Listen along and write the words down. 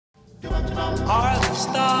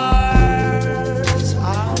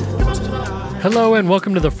Hello and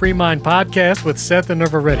welcome to the Free Mind Podcast with Seth and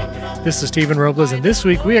Nerva Reddy. This is Stephen Robles, and this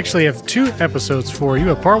week we actually have two episodes for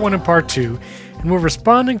you, a part one and part two, and we're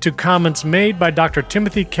responding to comments made by Dr.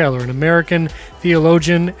 Timothy Keller, an American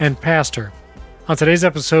theologian and pastor. On today's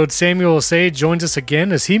episode, Samuel Osei joins us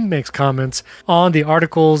again as he makes comments on the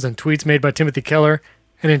articles and tweets made by Timothy Keller.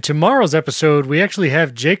 And in tomorrow's episode, we actually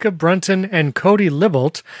have Jacob Brunton and Cody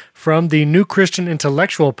Libolt from the New Christian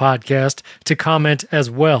Intellectual podcast to comment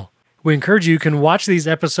as well. We encourage you can watch these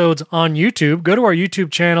episodes on YouTube. Go to our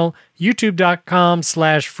YouTube channel,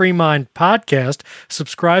 youtube.com/freemindpodcast.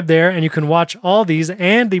 Subscribe there, and you can watch all these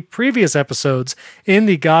and the previous episodes in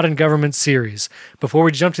the God and Government series. Before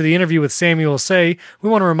we jump to the interview with Samuel Osei, we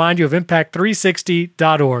want to remind you of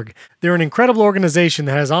Impact360.org. They're an incredible organization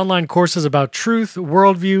that has online courses about truth,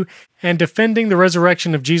 worldview, and defending the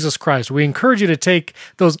resurrection of Jesus Christ. We encourage you to take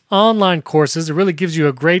those online courses. It really gives you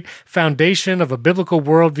a great foundation of a biblical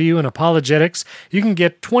worldview and apologetics. You can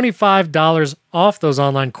get $25 off those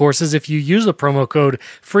online courses if you use the promo code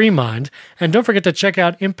FREEMIND. And don't forget to check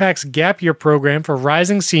out Impact's Gap Year program for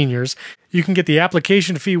rising seniors. You can get the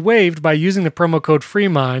application fee waived by using the promo code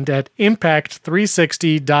FREEMIND at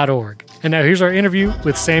Impact360.org. And now here's our interview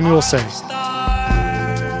with Samuel Osei.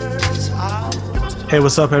 Hey,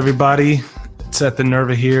 what's up, everybody? Seth and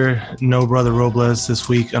Nerva here. No Brother Robles this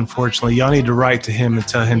week, unfortunately. Y'all need to write to him and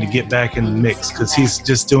tell him to get back in the mix because he's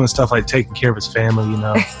just doing stuff like taking care of his family, you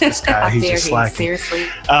know. This guy, he's just slacking. Seriously.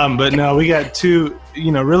 But no, we got two,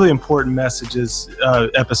 really important episodes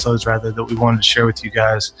that we wanted to share with you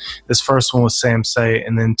guys. This first one was Sam Say,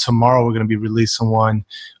 and then tomorrow we're going to be releasing one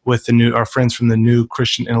with our friends from the New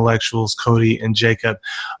Christian Intellectuals, Cody and Jacob,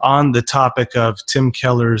 on the topic of Tim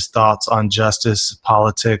Keller's thoughts on justice,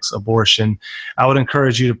 politics, abortion. I would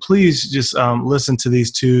encourage you to please just listen to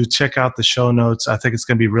these two, check out the show notes. I think it's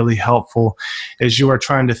going to be really helpful as you are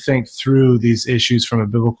trying to think through these issues from a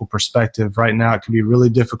biblical perspective. Right now, it can be really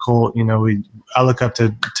difficult. I look up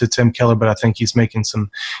to Tim Keller, but I think he's making some,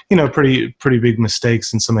 pretty big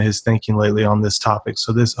mistakes in some of his thinking lately on this topic.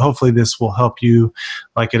 So hopefully this will help you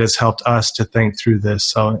like it has helped us to think through this.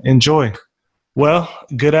 So enjoy. Well,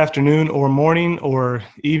 good afternoon or morning or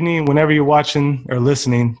evening, whenever you're watching or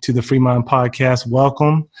listening to the Free Mind Podcast.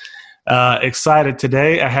 Welcome. Excited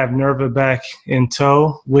today. I have Nerva back in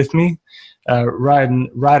tow with me, ride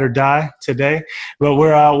or die today. But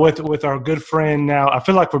we're out with our good friend now. I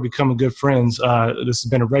feel like we're becoming good friends. This has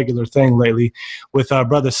been a regular thing lately with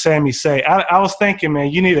Brother Sammy Say. I was thinking,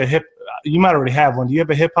 man, you need you might already have one. Do you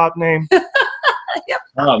have a hip hop name? Yep.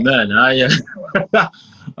 Oh man,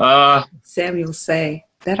 Samuel Say.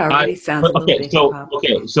 That already sounds a little bit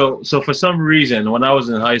hip-hop. So for some reason, when I was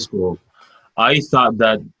in high school, I thought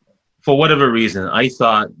that, for whatever reason, I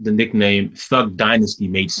thought the nickname Thug Dynasty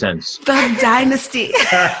made sense. Thug Dynasty.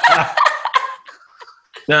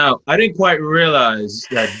 Now, I didn't quite realize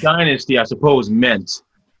that dynasty, I suppose, meant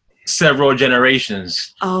several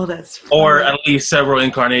generations. Oh, that's funny. Or at least several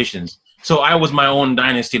incarnations. So I was my own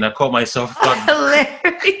dynasty, and I called myself Thug. Hilarious.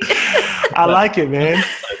 I like it, man.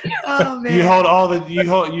 Oh man.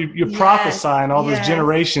 You're prophesying all those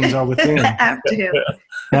generations are within. After him.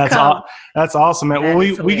 That's awesome, man. Well,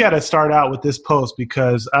 we got to start out with this post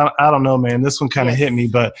because I don't know, man. This one kind of hit me,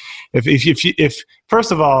 but if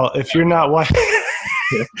first of all, if you're not watching.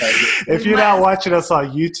 If you're not watching us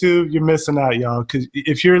on YouTube, you're missing out, y'all. Because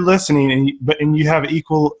if you're listening and you have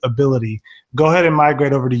equal ability, go ahead and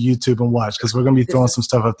migrate over to YouTube and watch because we're going to be throwing some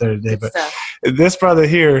stuff up there today. But this brother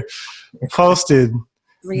here posted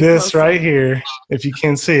this right here, if you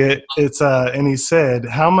can see it. It's and he said,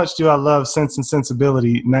 "How much do I love Sense and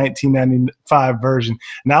Sensibility 1995 version?"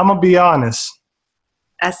 Now I'm gonna be honest.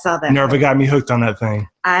 I saw that. Nerva got me hooked on that thing.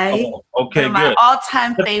 Okay, good. My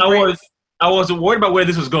all-time favorites. I was worried about where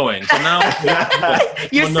this was going. So now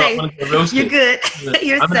you're safe. You're good.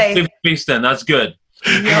 You're safe. I'm safe then. That's good.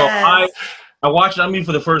 Yes. I watched it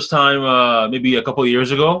for the first time maybe a couple of years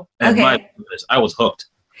ago, and my goodness, I was hooked.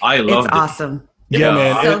 I loved it. It's awesome. Yeah,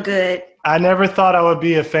 man. So good. I never thought I would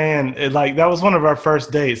be a fan. That was one of our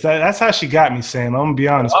first dates. That's how she got me, Sam. I'm gonna be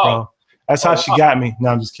honest, bro. That's how she got me.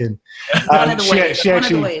 No, I'm just kidding.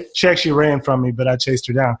 She actually ran from me, but I chased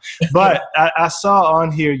her down. But I saw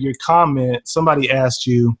on here your comment. Somebody asked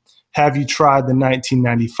you, have you tried the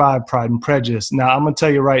 1995 Pride and Prejudice? Now, I'm going to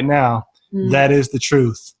tell you right now, that is the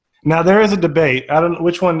truth. Now, there is a debate. I don't know.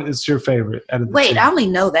 Which one is your favorite out of the two? I only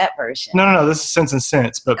know that version. No. This is Sense and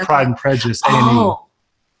Sense, but Pride and Prejudice, A&E. Oh.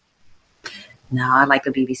 No, I like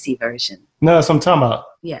the BBC version. No, that's what I'm talking about.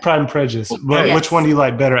 Yeah. Pride and Prejudice. But which one do you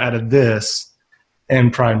like better out of this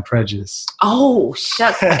and Pride and Prejudice. Oh,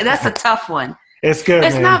 shucks. That's a tough one. It's good,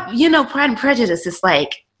 It's man. not, Pride and Prejudice is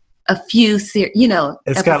like a few, It's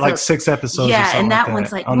episodes. got like 6 episodes or something and that like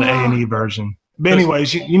one's like, on the A&E version. But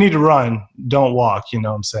anyways, you need to run, don't walk, you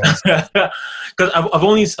know what I'm saying?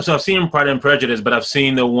 Because I've seen Pride and Prejudice, but I've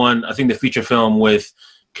seen the feature film with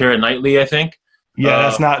Keira Knightley, I think. Yeah,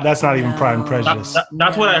 that's not even Pride and Prejudice.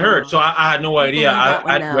 That's what I heard. So I had no idea.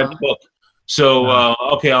 I read the book. So,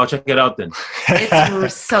 okay, I'll check it out then.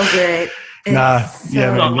 It's so good.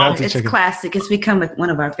 It's classic. It's become one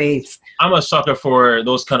of our faves. I'm a sucker for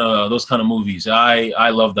those kind of movies. I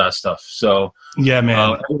love that stuff. So yeah,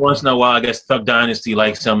 man. Every once in a while, I guess Thug Dynasty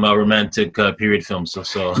likes some romantic period films.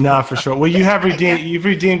 So no, for sure. Well, you've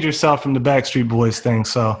redeemed yourself from the Backstreet Boys thing.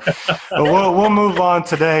 So we'll move on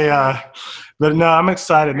today. But no, I'm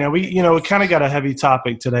excited, man. We kind of got a heavy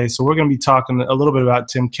topic today, so we're going to be talking a little bit about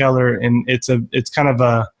Tim Keller, and it's kind of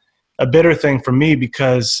a bitter thing for me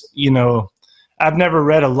because I've never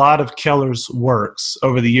read a lot of Keller's works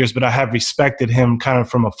over the years, but I have respected him kind of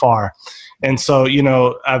from afar. And so,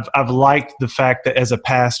 I've liked the fact that as a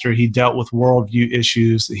pastor, he dealt with worldview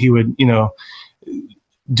issues. He would,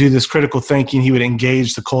 do this critical thinking. He would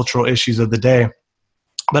engage the cultural issues of the day.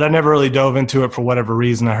 But I never really dove into it for whatever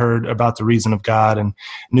reason. I heard about the reason of God and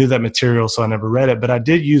knew that material, so I never read it. But I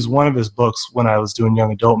did use one of his books when I was doing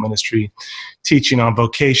young adult ministry, teaching on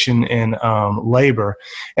vocation and labor,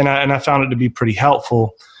 and I found it to be pretty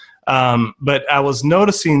helpful. But I was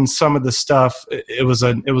noticing some of the stuff. It was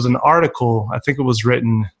an article. I think it was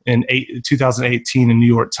written in 2018 in New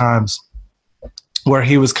York Times, where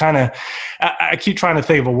he was kind of, I keep trying to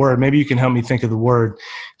think of a word. Maybe you can help me think of the word.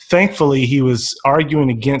 Thankfully, he was arguing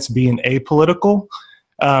against being apolitical,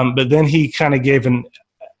 but then he kind of gave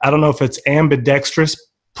I don't know if it's ambidextrous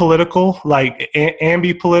political, like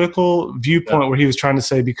ambipolitical viewpoint, where he was trying to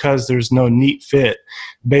say because there's no neat fit,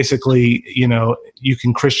 basically, you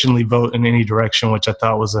can Christianly vote in any direction, which I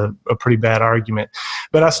thought was a pretty bad argument.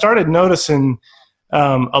 But I started noticing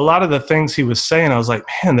a lot of the things he was saying. I was like,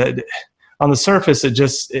 man, that on the surface,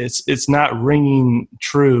 it's not ringing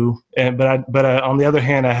true. But on the other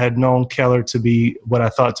hand, I had known Keller to be what I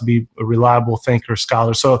thought to be a reliable thinker,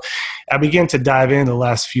 scholar. So I began to dive in the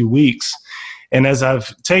last few weeks. And as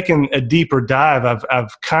I've taken a deeper dive,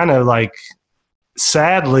 I've kind of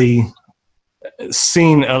sadly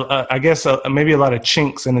seen, maybe a lot of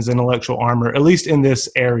chinks in his intellectual armor, at least in this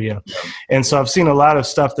area. And so I've seen a lot of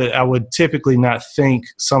stuff that I would typically not think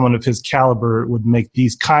someone of his caliber would make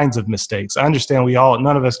these kinds of mistakes. I understand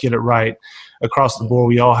none of us get it right across the board.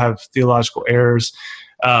 We all have theological errors.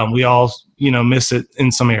 We all, miss it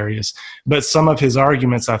in some areas. But some of his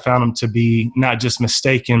arguments, I found them to be not just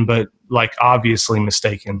mistaken, but obviously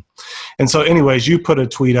mistaken. And so anyways, you put a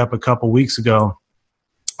tweet up a couple weeks ago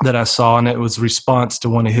that I saw, and it was a response to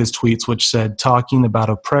one of his tweets, which said, talking about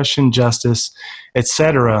oppression, justice,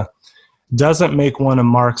 etc., doesn't make one a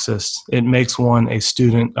Marxist. It makes one a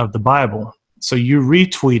student of the Bible. So you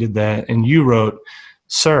retweeted that and you wrote,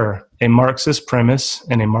 sir, a Marxist premise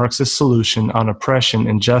and a Marxist solution on oppression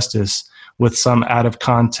and justice with some out of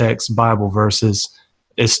context Bible verses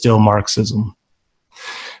is still Marxism.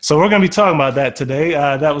 So we're going to be talking about that today.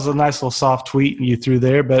 That was a nice little soft tweet you threw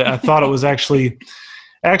there, but I thought it was actually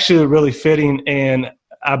really fitting. And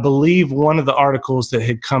I believe one of the articles that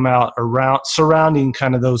had come out surrounding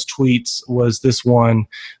kind of those tweets was this one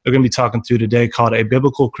they're going to be talking through today, called A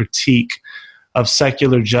Biblical Critique of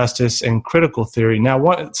Secular Justice and Critical Theory.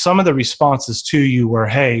 Now, some of the responses to you were,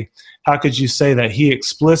 hey, how could you say that? He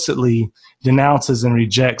explicitly denounces and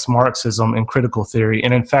rejects Marxism and critical theory.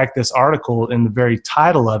 And in fact, this article, in the very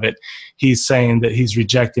title of it, he's saying that he's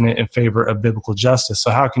rejecting it in favor of biblical justice. So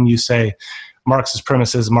how can you say Marxist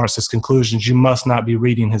premises, Marxist conclusions? You must not be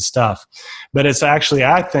reading his stuff. But it's actually,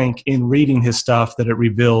 I think, in reading his stuff that it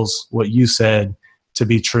reveals what you said to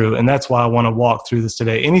be true. And that's why I want to walk through this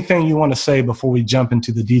today. Anything you want to say before we jump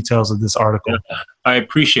into the details of this article? I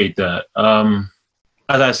appreciate that.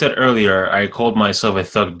 As I said earlier, I called myself a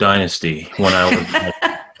Thug Dynasty when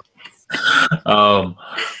I was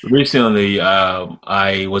recently.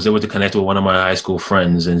 I was able to connect with one of my high school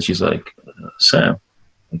friends, and she's like, Sam,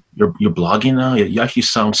 you're blogging now? You actually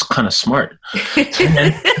sound kind of smart. I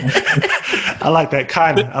like that,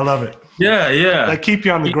 kind of. I love it. Yeah. They keep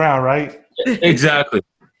you on the ground, right? Exactly.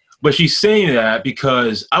 But she's saying that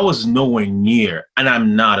because I was nowhere near, and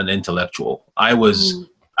I'm not an intellectual. I was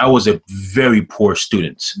a very poor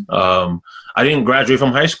student. I didn't graduate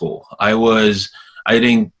from high school. I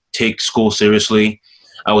didn't take school seriously.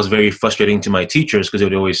 I was very frustrating to my teachers because they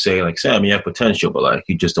would always say, like, Sam, you have potential, but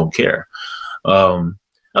you just don't care.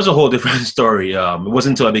 that's a whole different story. It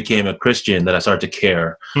wasn't until I became a Christian that I started to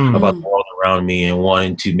care about the world around me and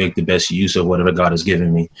wanting to make the best use of whatever God has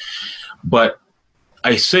given me. But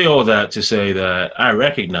I say all that to say that I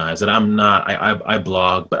recognize that I'm not. I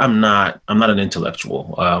blog, but I'm not an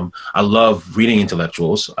intellectual. I love reading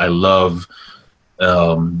intellectuals. I love,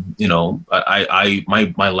 my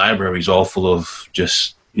library is all full of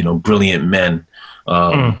just brilliant men.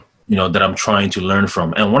 That I'm trying to learn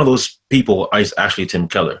from. And one of those people is actually Tim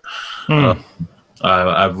Keller.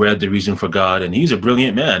 I've read The Reason for God, and he's a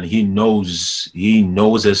brilliant man. He knows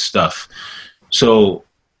his stuff. So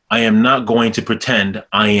I am not going to pretend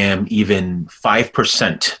I am even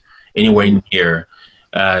 5% anywhere near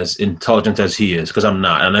as intelligent as he is, because I'm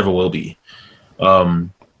not. I never will be.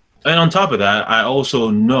 And on top of that, I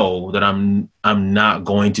also know that I'm not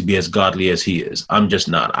going to be as godly as he is. I'm just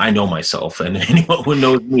not. I know myself, and anyone who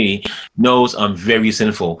knows me knows I'm very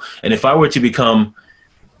sinful. And if I were to become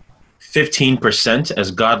 15%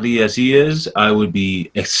 as godly as he is, I would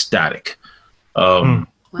be ecstatic.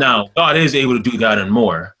 Now, God is able to do that and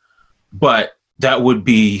more, but that would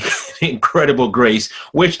be incredible grace,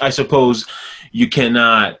 which I suppose you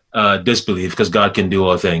cannot disbelieve, because God can do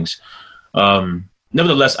all things.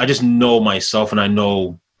 Nevertheless, I just know myself, and I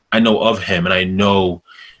know of him, and I know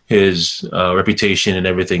his reputation and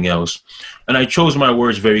everything else. And I chose my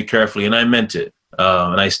words very carefully, and I meant it,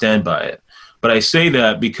 and I stand by it. But I say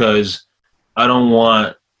that because I don't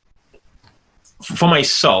want, for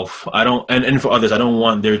myself, and for others, I don't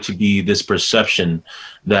want there to be this perception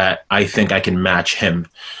that I think I can match him.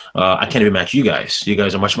 I can't even match you guys. You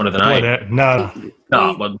guys are much smarter than I am. No,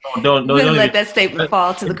 but don't let that statement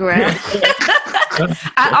fall to the ground.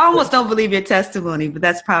 I almost don't believe your testimony, but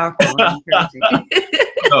that's powerful.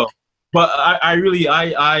 No, but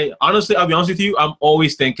I honestly, I'll be honest with you. I'm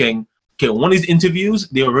always thinking, okay, one of these interviews,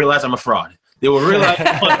 they will realize I'm a fraud. They will realize,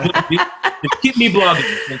 just keep me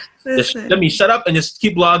blogging. Just let me shut up and just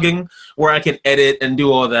keep blogging where I can edit and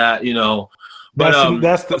do all that, But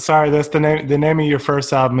that's the name. The name of your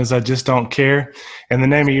first album is "I Just Don't Care," and the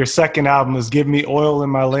name of your second album is "Give Me Oil in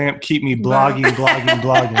My Lamp, Keep Me Blogging,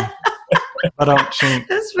 Blogging." But that's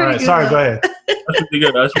pretty good. Sorry, go ahead. That's pretty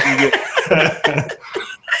good.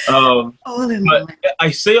 But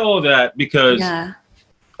I say all that because,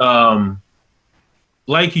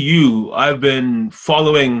 like you, I've been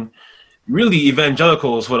following really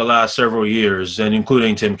evangelicals for the last several years, and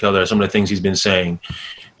including Tim Keller, some of the things he's been saying.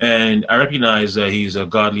 And I recognize that he's a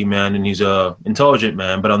godly man and he's a intelligent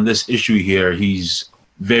man, but on this issue here, he's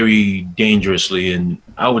very dangerously and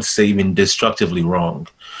I would say even destructively wrong.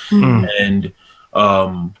 And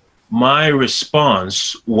my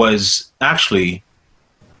response was actually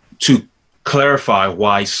to clarify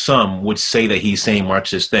why some would say that he's saying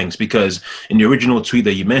Marxist things, because in the original tweet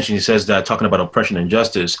that you mentioned, he says that talking about oppression and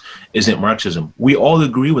justice isn't Marxism. We all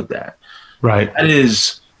agree with that. Right. That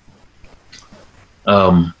is...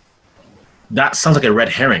 that sounds like a red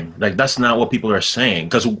herring. Like, that's not what people are saying.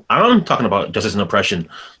 Because I'm talking about justice and oppression,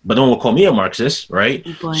 but no one will call me a Marxist, right?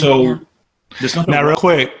 There's nothing. Now, real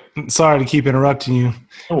quick, sorry to keep interrupting you.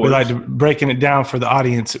 We like to breaking it down for the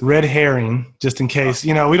audience. Red herring, just in case,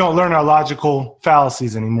 we don't learn our logical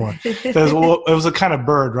fallacies anymore. It was a kind of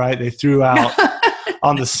bird, right? They threw out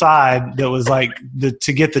on the side that was like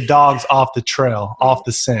to get the dogs off the trail, off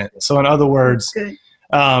the scent. So, in other words.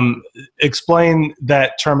 Explain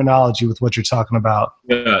that terminology with what you're talking about.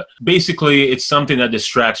 Yeah, basically, it's something that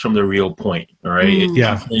distracts from the real point. All right, it's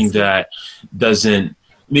something that doesn't,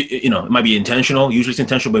 it might be intentional. Usually, it's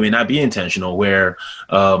intentional, but it may not be intentional. Where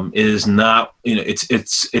it is not,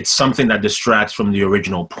 it's something that distracts from the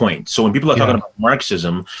original point. So when people are talking about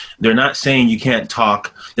Marxism, they're not saying you can't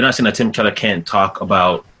talk. They're not saying that Tim Keller can't talk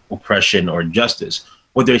about oppression or justice.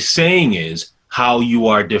 What they're saying is, how you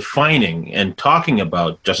are defining and talking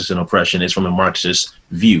about justice and oppression is from a Marxist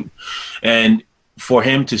view. And for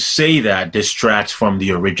him to say that distracts from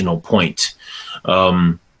the original point.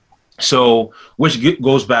 So, which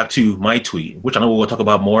goes back to my tweet, which I know we'll talk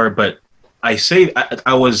about more, but I say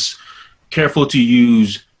I was careful to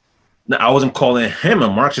use, I wasn't calling him a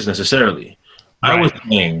Marxist necessarily. Right. I was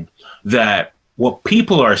saying that what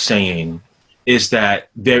people are saying is that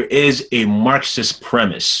there is a Marxist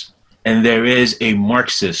premise and there is a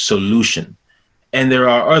Marxist solution. And there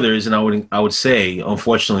are others, and I would say,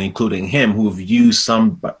 unfortunately, including him, who've used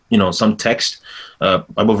some text,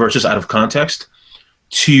 Bible verses out of context,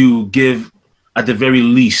 to give, at the very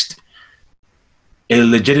least, a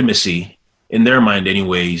legitimacy, in their mind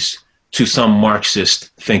anyways, to some Marxist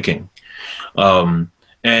thinking. And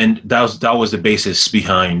that was the basis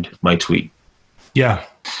behind my tweet. Yeah,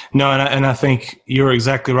 No, and I think you're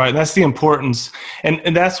exactly right. That's the importance,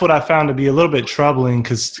 and that's what I found to be a little bit troubling,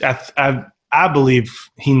 because I believe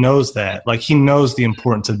he knows that. Like, he knows the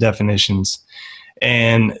importance of definitions,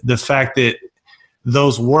 and the fact that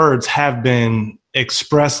those words have been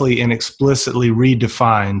expressly and explicitly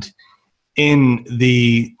redefined in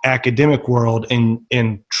the academic world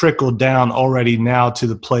and trickled down already now to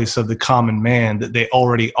the place of the common man, that they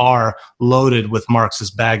already are loaded with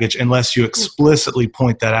Marxist baggage, unless you explicitly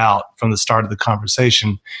point that out from the start of the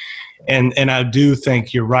conversation. And I do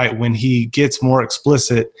think you're right. When he gets more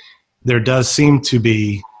explicit, there does seem to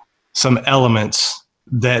be some elements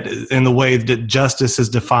that, in the way that justice is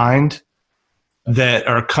defined, that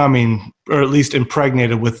are coming, or at least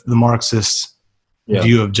impregnated with the Marxist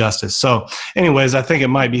view of justice. So anyways, I think it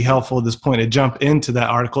might be helpful at this point to jump into that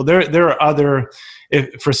article. There are other,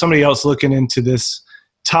 for somebody else looking into this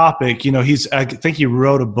topic, I think he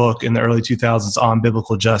wrote a book in the early 2000s on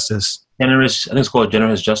biblical justice. I think it's called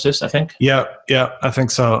Generous Justice, I think. Yeah, I think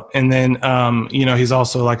so. And then, he's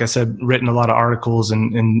also, like I said, written a lot of articles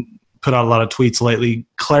and put out a lot of tweets lately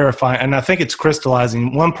clarifying, and I think it's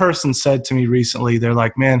crystallizing. One person said to me recently, they're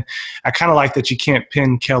like, man, I kind of like that you can't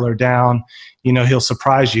pin Keller down. He'll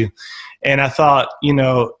surprise you. And I thought,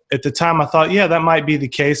 at the time I thought, yeah, that might be the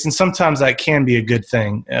case. And sometimes that can be a good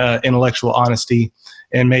thing, intellectual honesty,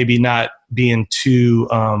 and maybe not being too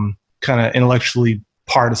kind of intellectually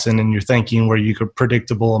partisan in your thinking, where you could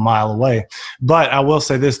predictable a mile away. But I will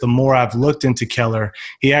say this, the more I've looked into Keller,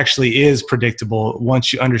 he actually is predictable.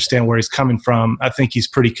 Once you understand where he's coming from, I think he's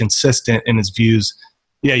pretty consistent in his views.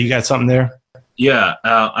 Yeah, you got something there? Yeah,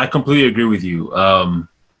 I completely agree with you.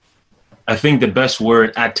 I think the best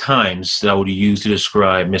word at times that I would use to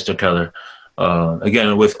describe Mr. Keller,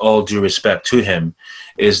 again, with all due respect to him,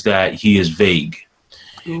 is that he is vague.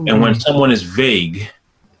 Mm-hmm. And when someone is vague,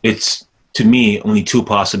 it's, to me, only two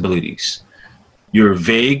possibilities. You're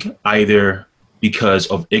vague either because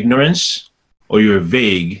of ignorance, or you're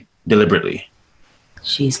vague deliberately.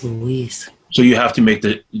 Jeez Louise. So you have to make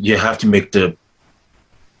the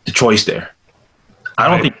choice there. I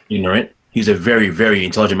don't think he's ignorant. He's a very, very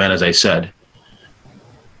intelligent man, as I said.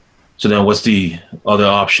 So then what's the other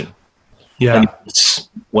option? Yeah. And it's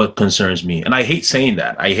what concerns me. And I hate saying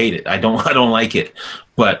that. I hate it. I don't like it.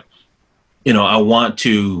 But, I want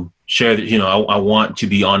to share that, I want to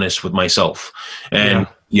be honest with myself and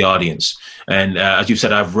the audience. And as you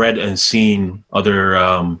said, I've read and seen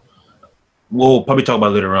other, we'll probably talk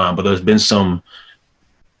about it later on, but there's been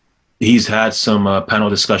he's had some panel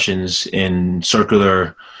discussions in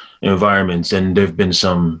circular environments, and there've been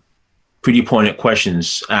some pretty pointed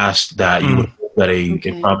questions asked that you would hope that a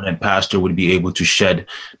prominent pastor would be able to shed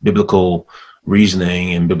biblical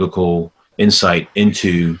reasoning and biblical insight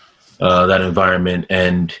into that environment,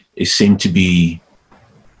 and it seemed to be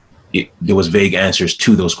there was vague answers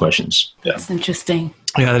to those questions. That's interesting.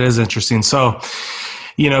 Yeah, that is interesting. So,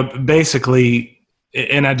 basically,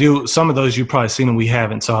 and I do, some of those you've probably seen and we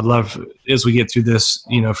haven't. So I'd love, as we get through this,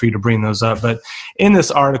 for you to bring those up. But in this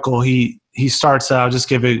article, he starts out, just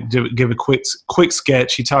give a quick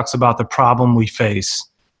sketch. He talks about the problem we face,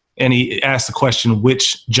 and he asks the question,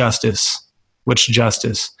 which justice?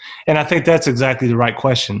 And I think that's exactly the right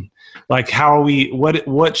question. Like, how are we,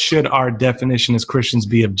 what should our definition as Christians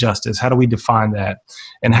be of justice? How do we define that?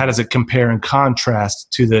 And how does it compare and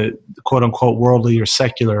contrast to the quote unquote worldly or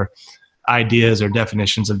secular ideas or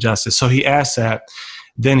definitions of justice? So he asks that.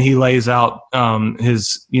 Then he lays out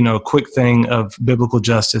his, quick thing of biblical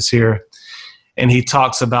justice here. And he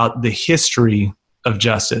talks about the history of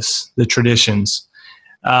justice, the traditions.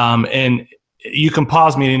 And you can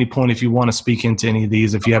pause me at any point if you want to speak into any of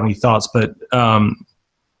these, if you have any thoughts, but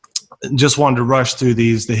just wanted to rush through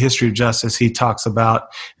these. The history of justice, he talks about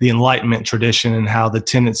the Enlightenment tradition and how the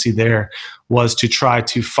tendency there was to try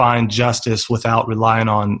to find justice without relying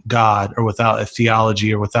on God or without a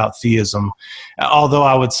theology or without theism. Although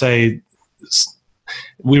I would say,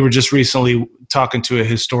 we were just recently talking to a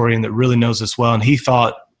historian that really knows this well, and he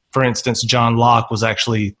thought, for instance, John Locke was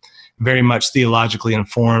actually very much theologically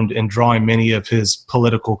informed and drawing many of his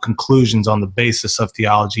political conclusions on the basis of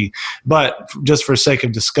theology. But just for sake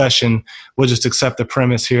of discussion, we'll just accept the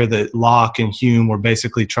premise here that Locke and Hume were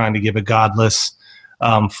basically trying to give a godless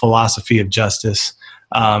philosophy of justice.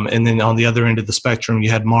 And then on the other end of the spectrum, you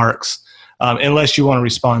had Marx. Unless you want to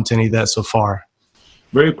respond to any of that so far.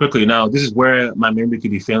 Very quickly. Now, this is where my memory could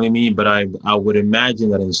be failing me, but I would imagine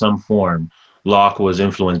that in some form, Locke was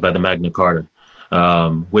influenced by the Magna Carta.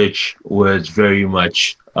 Which was very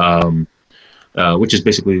much, which is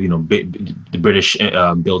basically, the British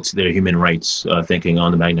built their human rights thinking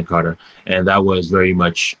on the Magna Carta, and that was very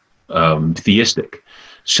much theistic.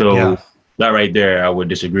 So that right there, I would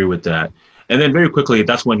disagree with that. And then very quickly,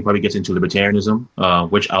 that's when he probably gets into libertarianism,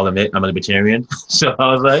 which I'll admit I'm a libertarian. So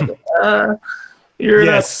I was like, you're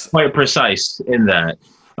not quite precise in that.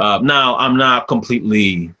 Now, I'm not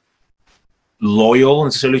completely loyal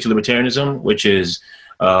necessarily to libertarianism, which is,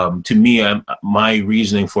 to me, my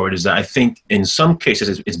reasoning for it is that I think in some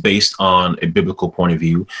cases it's based on a biblical point of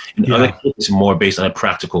view. In other cases, it's more based on a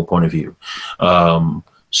practical point of view.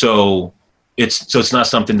 So it's not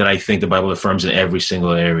something that I think the Bible affirms in every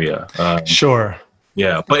single area. Sure.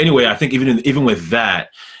 Yeah. But anyway, I think even with that,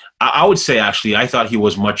 I would say actually I thought he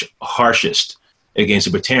was much harshest against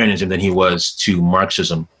libertarianism than he was to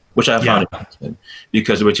Marxism, which I found interesting.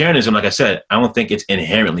 Because libertarianism, like I said, I don't think it's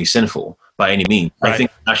inherently sinful by any means. Right. I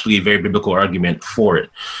think it's actually a very biblical argument for it,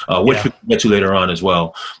 which we can get to later on as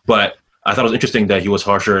well. But I thought it was interesting that he was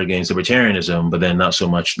harsher against libertarianism, but then not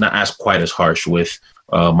as quite as harsh with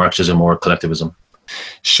Marxism or collectivism.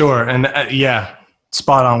 Sure. And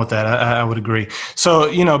spot on with that. I would agree.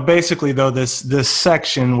 So, basically though, this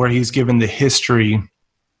section where he's given the history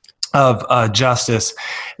of justice,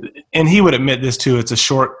 and he would admit this too, it's a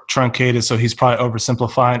short, truncated, so he's probably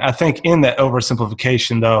oversimplifying. I think in that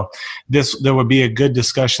oversimplification though, there would be a good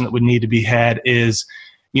discussion that would need to be had is,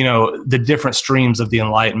 the different streams of the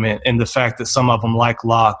Enlightenment and the fact that some of them, like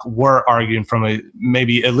Locke, were arguing from a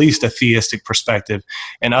maybe at least a theistic perspective,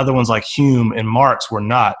 and other ones like Hume and Marx were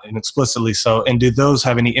not, and explicitly so. And do those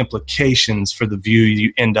have any implications for the view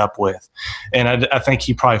you end up with? And I think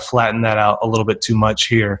he probably flattened that out a little bit too much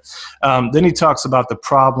here. Then he talks about the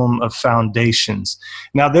problem of foundations.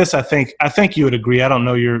 Now, this I think you would agree. I don't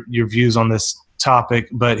know your views on this topic,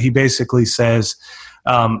 but he basically says,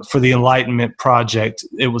 for the Enlightenment project,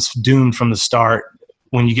 it was doomed from the start.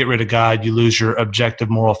 When you get rid of God, you lose your objective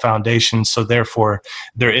moral foundation. So therefore,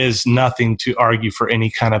 there is nothing to argue for any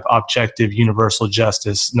kind of objective universal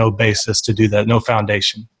justice, no basis to do that, no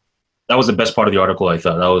foundation. That was the best part of the article, I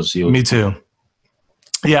thought. That was you. Me too.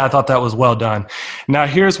 Yeah, I thought that was well done. Now,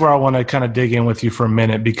 here's where I want to kind of dig in with you for a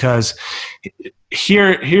minute, because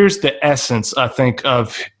here's the essence, I think,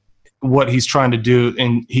 of what he's trying to do,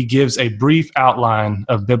 and he gives a brief outline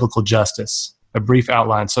of biblical justice, a brief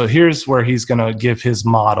outline. So here's where he's going to give his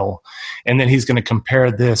model, and then he's going to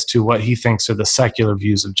compare this to what he thinks are the secular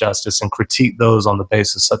views of justice and critique those on the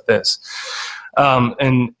basis of this.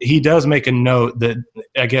 And he does make a note that,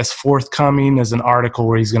 I guess, forthcoming is an article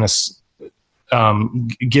where he's going to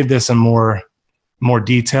give this in more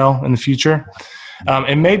detail in the future.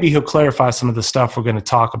 And maybe he'll clarify some of the stuff we're going to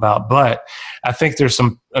talk about, but I think there's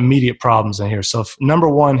some immediate problems in here. So number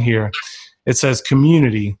one here, it says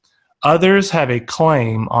community. Others have a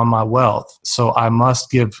claim on my wealth, so I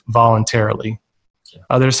must give voluntarily.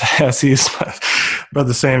 Others,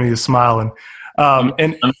 Brother Sammy is smiling.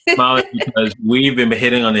 And I'm smiling because we've been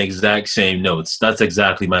hitting on the exact same notes. That's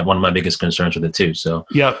exactly one of my biggest concerns with it too. So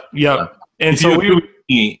Yep. And so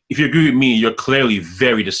if you agree with me, you're clearly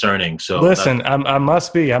very discerning. So listen, I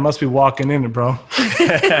must be walking in it, bro.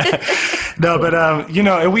 No, but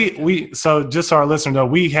and we so just so our listeners know,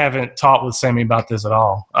 we haven't talked with Sammy about this at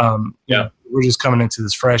all. We're just coming into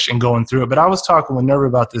this fresh and going through it. But I was talking with Nerva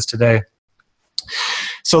about this today.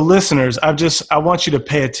 So listeners, I want you to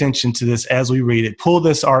pay attention to this as we read it. Pull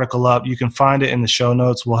this article up. You can find it in the show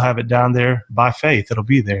notes. We'll have it down there by faith. It'll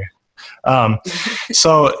be there.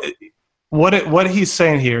 So what he's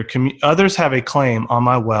saying here, others have a claim on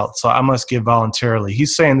my wealth, so I must give voluntarily.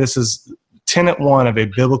 He's saying this is tenet one of a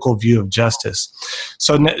biblical view of justice.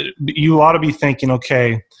 So you ought to be thinking,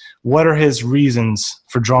 okay, what are his reasons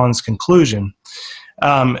for drawing this conclusion?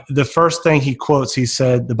 The first thing he quotes, he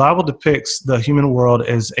said, the Bible depicts the human world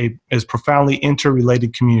as profoundly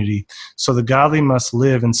interrelated community. So the godly must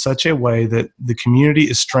live in such a way that the community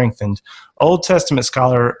is strengthened. Old Testament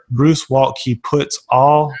scholar Bruce Waltke puts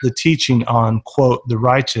all the teaching on, quote, the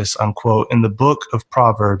righteous, unquote, in the book of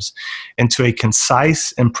Proverbs into a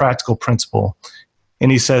concise and practical principle.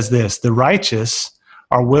 And he says this, the righteous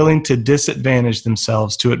are willing to disadvantage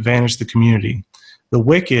themselves to advantage the community. The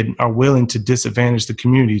wicked are willing to disadvantage the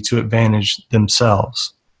community to advantage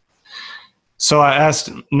themselves. So I asked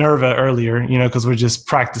Nerva earlier, because we're just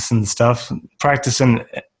practicing the stuff, practicing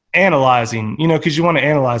analyzing, because you want to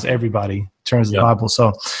analyze everybody in terms of the Bible.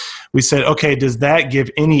 So we said, okay, does that give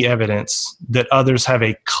any evidence that others have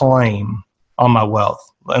a claim on my wealth?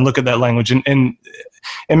 And look at that language. And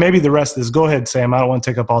maybe the rest of this, go ahead, Sam. I don't want to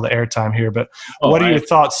take up all the airtime here, but what are your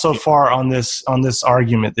thoughts so far on this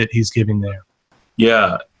argument that he's giving there?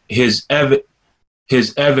 Yeah, his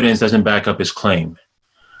evidence doesn't back up his claim.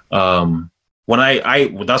 when I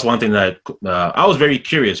that's one thing that I was very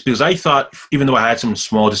curious, because I thought, even though I had some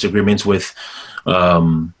small disagreements with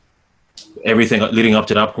everything leading up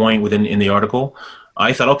to that point in the article,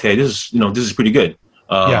 I thought, okay, this is pretty good.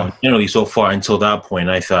 Generally so far until that point,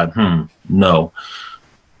 I thought, no.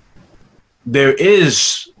 There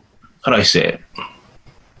is, how do I say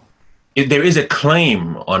it? There is a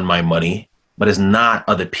claim on my money, but it's not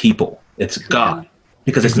other people. It's God,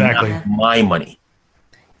 because it's not my money.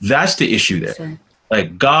 That's the issue there.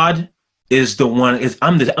 Like, God is the one.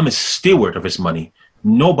 I'm a steward of his money.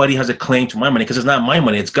 Nobody has a claim to my money because it's not my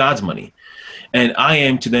money. It's God's money. And I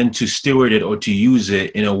am to steward it or to use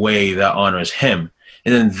it in a way that honors him.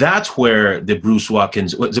 And then that's where the Bruce Walkie,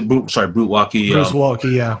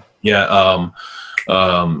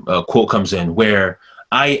 quote comes in, where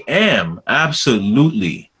I am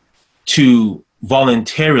absolutely to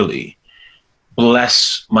voluntarily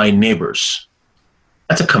bless my neighbors.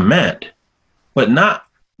 That's a command, but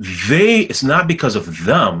it's not because of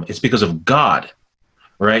them. It's because of God,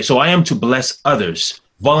 right? So I am to bless others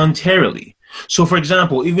voluntarily. So, for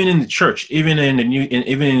example, even in the church, even in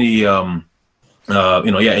the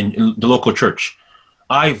local church,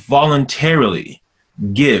 I voluntarily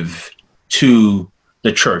give to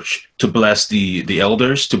the church to bless the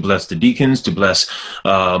elders, to bless the deacons, to bless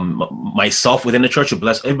myself within the church, to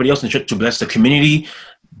bless everybody else in the church, to bless the community.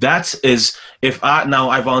 If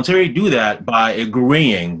I voluntarily do that by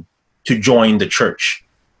agreeing to join the church,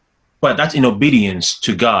 but that's in obedience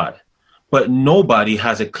to God. But nobody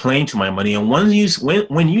has a claim to my money. And when you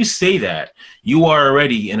say that, you are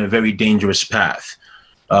already in a very dangerous path,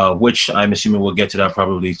 which I'm assuming we'll get to that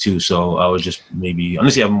probably too. So I was just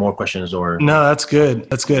unless you have more questions or. No, that's good.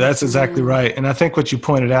 That's good. That's exactly right. And I think what you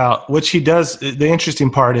pointed out, which he does, the interesting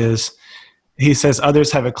part is he says,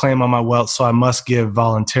 others have a claim on my wealth, so I must give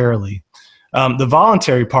voluntarily. The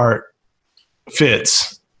voluntary part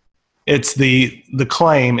fits. It's the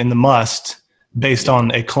claim and the must based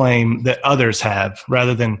on a claim that others have,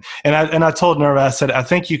 rather than, and I told Nerva, I said, I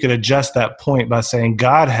think you could adjust that point by saying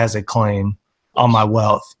God has a claim on my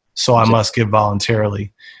wealth, so I must give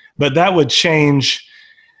voluntarily. But that would change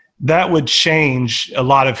a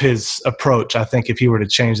lot of his approach, I think, if he were to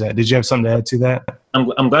change that. Did you have something to add to that?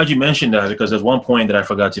 I'm glad you mentioned that, because there's one point that I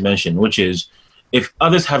forgot to mention, which is, if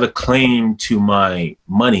others have a claim to my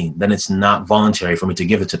money, then it's not voluntary for me to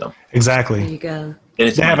give it to them. Exactly. There you go.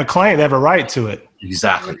 They have a claim. They have a right to it.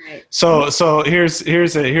 Exactly. Right. So here's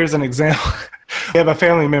an example. We have a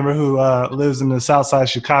family member who lives in the south side of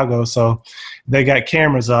Chicago, so they got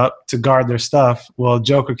cameras up to guard their stuff. Well,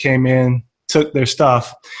 Joker came in, took their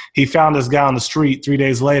stuff. He found this guy on the street 3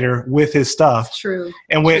 days later with his stuff. True.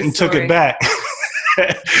 And went and took it back.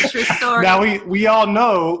 True story. Now we all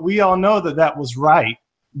know that was right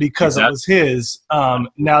because it was his.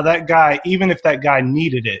 Now that guy, even if that guy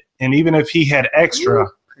needed it, and even if he had extra,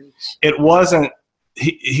 it wasn't.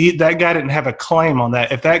 That guy didn't have a claim on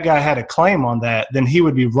that. If that guy had a claim on that, then he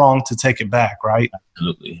would be wrong to take it back, right?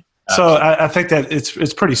 Absolutely. So I think that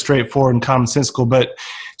it's pretty straightforward and commonsensical, but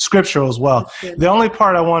scriptural as well. The only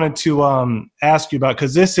part I wanted to ask you about,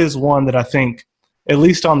 because this is one that I think, at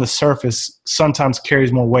least on the surface, sometimes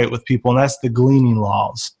carries more weight with people, and that's the gleaning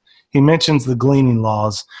laws. He mentions the gleaning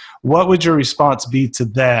laws. What would your response be to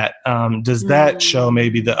that? Does that show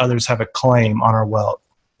maybe that others have a claim on our wealth?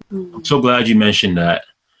 I'm so glad you mentioned that,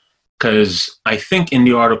 because I think in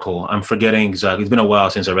the article, I'm forgetting exactly, it's been a while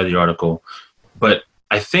since I read the article, but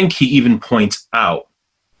I think he even points out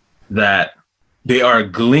that they are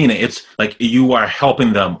gleaning. It's like you are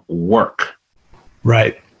helping them work.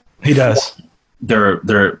 Right. He does. They're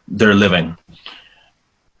living.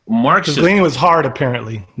 Marxism, gleaning was hard,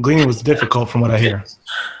 apparently. Gleaning was difficult from what I hear.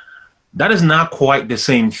 That is not quite the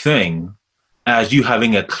same thing as you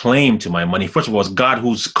having a claim to my money. First of all, it's God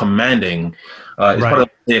who's commanding. It's part of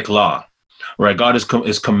the Mosaic law, right? God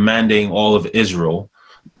is commanding all of Israel,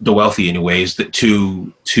 the wealthy anyways,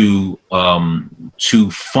 to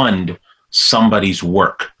fund somebody's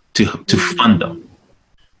work, to fund them.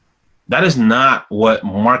 That is not what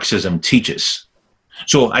Marxism teaches.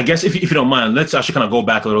 So I guess if you don't mind, let's actually kind of go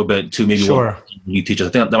back a little bit to maybe what he teaches. I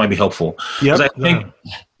think that might be helpful. Because I think,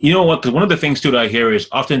 you know what, because one of the things too that I hear is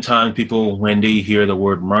oftentimes people, when they hear the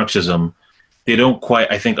word Marxism, they don't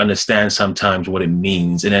quite, I think, understand sometimes what it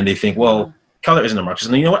means. And then they think, well, Keller isn't a Marxist.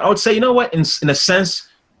 And you know what, I would say, you know what, in a sense,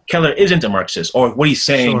 Keller isn't a Marxist, or what he's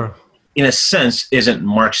saying, in a sense, isn't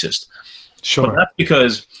Marxist. But that's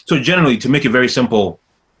because, so generally, to make it very simple,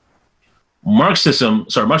 Marxism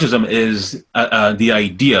is the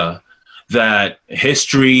idea that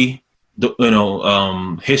history,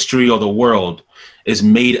 history of the world is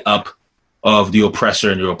made up of the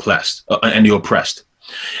oppressor and the oppressed.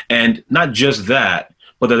 And not just that,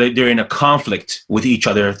 but that they're in a conflict with each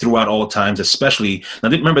other throughout all times, especially. Now,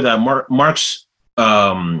 remember that Marx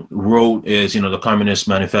wrote the Communist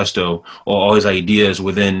Manifesto, or all his ideas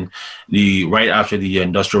within right after the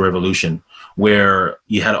Industrial Revolution, where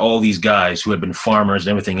you had all these guys who had been farmers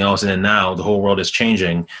and everything else, and then now the whole world is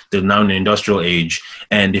changing. They're now in the industrial age,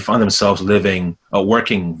 and they find themselves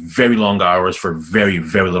working very long hours for very,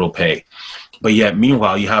 very little pay. But yet,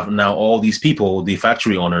 meanwhile, you have now all these people, the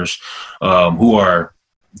factory owners, who are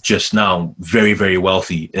just now very, very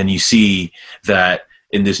wealthy. And you see that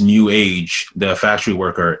in this new age, the factory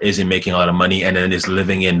worker isn't making a lot of money and then is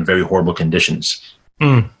living in very horrible conditions.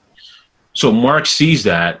 So Marx sees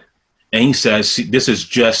that, and he says, this is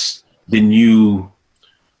just the new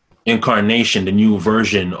incarnation, the new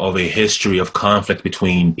version of a history of conflict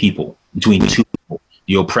between two people,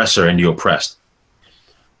 the oppressor and the oppressed.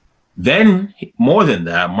 Then, more than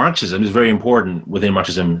that, Marxism is very important. Within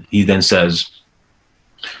Marxism, he then says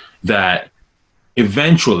that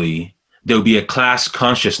eventually there will be a class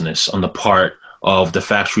consciousness on the part of the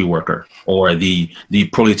factory worker, or the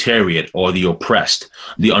proletariat, or the oppressed,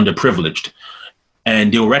 the underprivileged.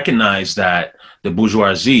 And they'll recognize that the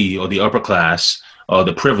bourgeoisie, or the upper class, or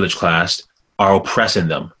the privileged class, are oppressing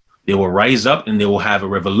them. They will rise up and they will have a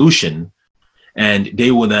revolution, and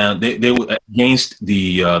they will now they will against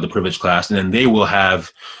the privileged class, and then they will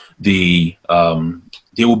have they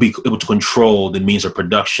will be able to control the means of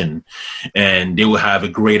production, and they will have a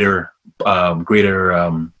greater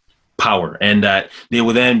power, and that they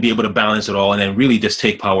will then be able to balance it all and then really just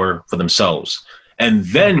take power for themselves. And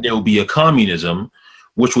then there will be a communism,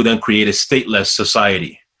 which will then create a stateless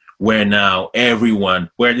society, where now this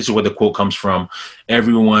is where the quote comes from,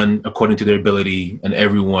 everyone according to their ability and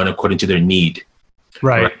everyone according to their need.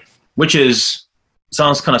 Right. Which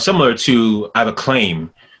sounds kind of similar to, I have a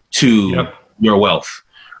claim to your wealth,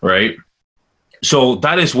 right? So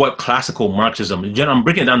that is what classical Marxism, I'm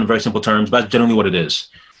breaking it down in very simple terms, but that's generally what it is.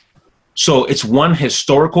 So it's one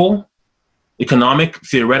historical, economic,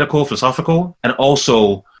 theoretical, philosophical, and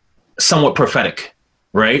also somewhat prophetic,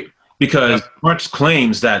 right? Because Marx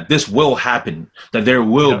claims that this will happen, that there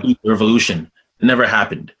will be a revolution. It never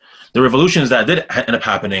happened. The revolutions that did end up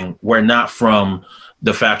happening were not from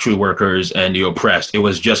the factory workers and the oppressed. It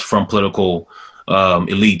was just from political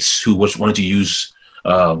elites who wanted to use,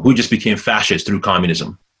 who just became fascist through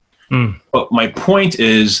communism. But my point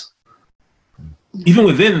is, even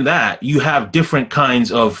within that, you have different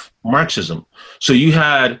kinds of Marxism. So you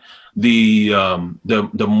had the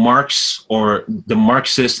Marx, or the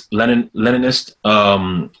Marxist Leninist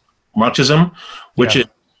Marxism, which is,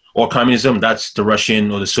 or communism, that's the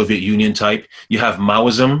Russian or the Soviet Union type. You have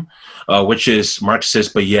Maoism, which is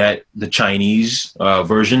Marxist, but yet the Chinese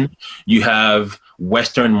version. You have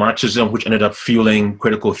Western Marxism, which ended up fueling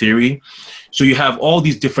critical theory. So you have all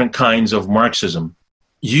these different kinds of Marxism.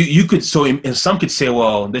 You could, and some could say,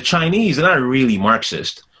 well, the Chinese are not really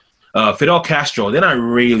Marxist. Fidel Castro, they're not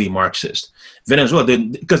really Marxist. Venezuela,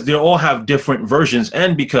 because they all have different versions,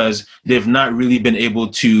 and because they've not really been able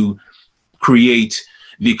to create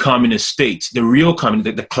the communist state, the real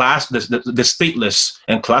communist, the class, the stateless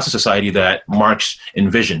and classless society that Marx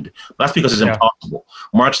envisioned. That's because it's impossible.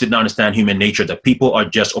 Marx did not understand human nature, that people are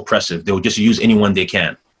just oppressive. They will just use anyone they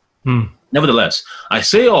can. Nevertheless, I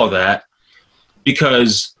say all that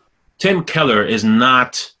because Tim Keller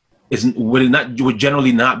would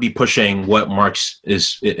generally not be pushing what Marx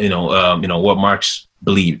is, what Marx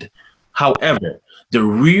believed. However, the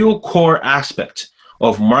real core aspect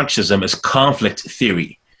of Marxism is conflict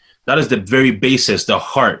theory. That is the very basis, the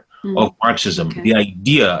heart of Marxism. The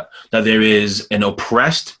idea that there is an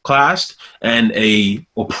oppressed class and a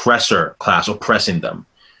oppressor class oppressing them,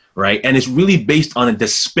 right? And it's really based on a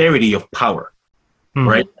disparity of power.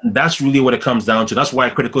 Right? And that's really what it comes down to. That's why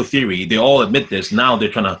critical theory, they all admit this. Now they're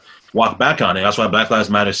trying to walk back on it. That's why Black Lives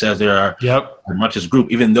Matter says they are a Marxist group,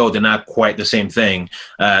 even though they're not quite the same thing.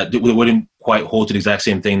 They wouldn't quite hold to the exact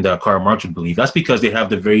same thing that Karl Marx would believe. That's because they have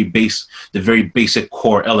the very basic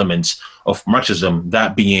core elements of Marxism,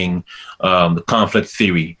 that being the conflict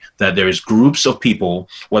theory, that there is groups of people,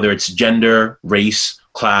 whether it's gender, race,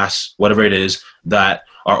 class, whatever it is, that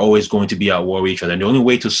are always going to be at war with each other. And the only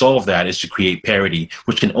way to solve that is to create parity,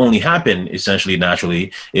 which can only happen essentially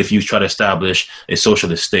naturally if you try to establish a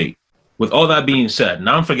socialist state. With all that being said,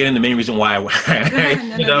 now I'm forgetting the main reason why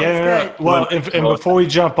Well, and before we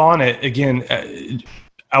jump on it, again,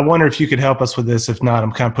 I wonder if you could help us with this. If not,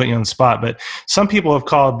 I'm kind of putting you on the spot. But some people have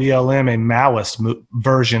called BLM a Maoist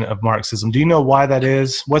version of Marxism. Do you know why that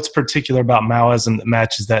is? What's particular about Maoism that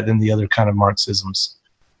matches that than the other kind of Marxisms?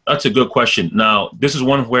 That's a good question. Now, this is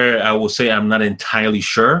one where I will say I'm not entirely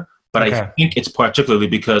sure, but I think it's particularly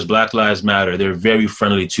because Black Lives Matter. They're very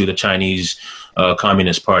friendly to the Chinese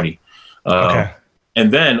Communist Party.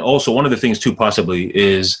 And then also one of the things too possibly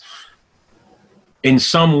is in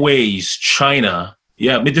some ways China,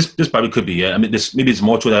 this probably could be, I mean, this maybe it's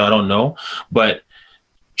more to that, I don't know, but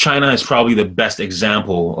China is probably the best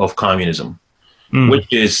example of communism,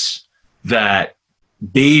 which is that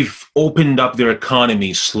they've opened up their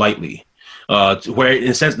economy slightly, where in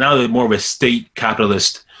a sense now they're more of a state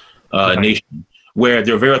capitalist nation, where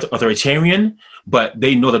they're very authoritarian, but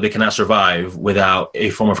they know that they cannot survive without a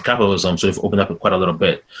form of capitalism. So they've opened up quite a little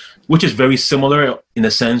bit, which is very similar in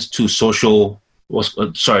a sense to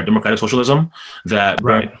democratic socialism that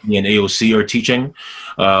Bernie and AOC are teaching,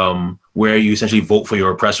 where you essentially vote for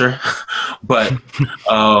your oppressor. But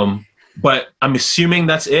I'm assuming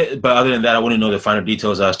that's it. But other than that, I wouldn't know the finer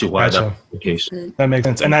details as to why that's the case. That makes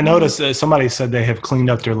sense. And I noticed that somebody said they have cleaned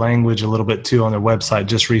up their language a little bit too on their website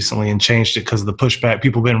just recently and changed it because of the pushback.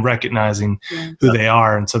 People have been recognizing who they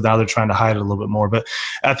are. And so now they're trying to hide it a little bit more. But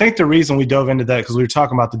I think the reason we dove into that, because we were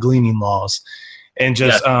talking about the gleaning laws and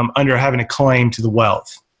just under having a claim to the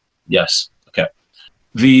wealth. Yes. Okay.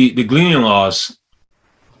 The gleaning laws,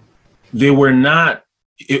 they were not,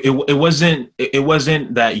 it wasn't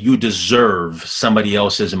that you deserve somebody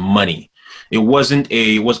else's money. I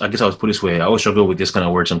guess I was put this way. I always struggle with this kind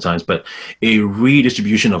of word sometimes, but a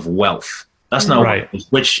redistribution of wealth. That's not right.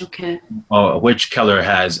 Which Keller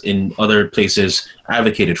has in other places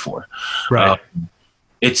advocated for. Right.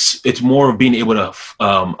 It's more of being able to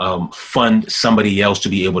fund somebody else to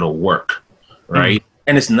be able to work. Right.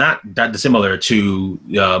 And it's not that dissimilar to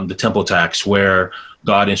the temple tax, where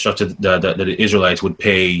God instructed that the Israelites would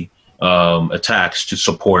pay a tax to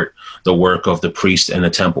support the work of the priest and the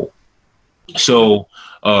temple. So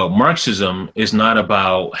Marxism is not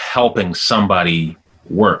about helping somebody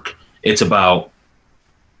work. It's about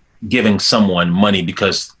giving someone money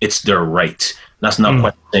because it's their right. That's not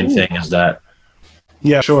quite the same thing as that.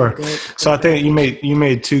 Yeah, sure. So I think you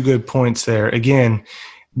made two good points there. Again,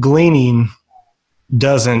 gleaning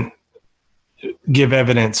doesn't give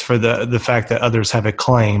evidence for the fact that others have a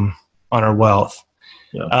claim on our wealth.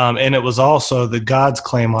 Yeah. And it was also the God's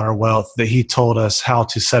claim on our wealth that he told us how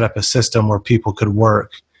to set up a system where people could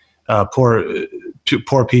work, poor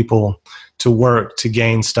people to work to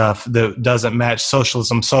gain stuff that doesn't match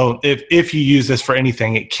socialism. So if you use this for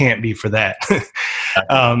anything, it can't be for that.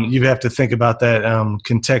 You have to think about that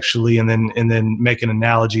contextually and then make an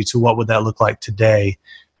analogy to what would that look like today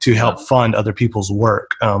to help fund other people's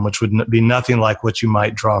work, which would be nothing like what you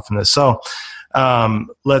might draw from this. So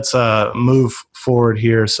let's move forward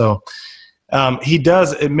here. So he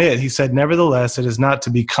does admit, he said, nevertheless, it is not to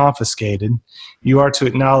be confiscated. You are to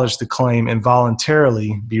acknowledge the claim and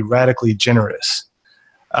voluntarily be radically generous.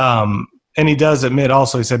 And he does admit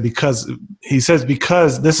also, he said, because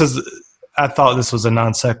this is, I thought this was a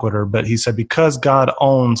non sequitur, but he said, because God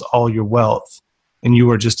owns all your wealth and you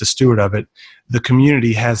are just a steward of it, the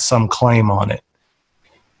community has some claim on it.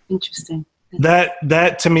 Interesting.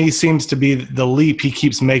 That to me seems to be the leap he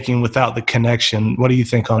keeps making without the connection. What do you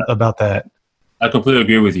think about that? I completely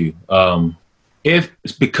agree with you. If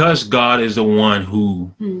it's because God is the one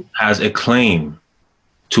who has a claim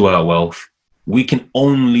to our wealth, we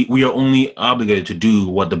are only obligated to do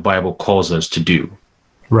what the Bible calls us to do.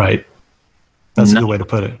 Right. That's a good way to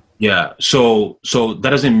put it. Yeah. So that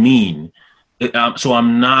doesn't mean. So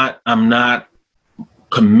I'm not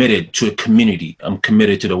committed to a community. I'm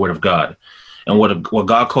committed to the Word of God. And what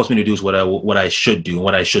God calls me to do is what I should do,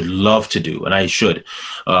 what I should love to do, and I should.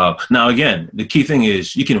 Now, again, the key thing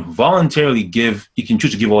is you can voluntarily give. You can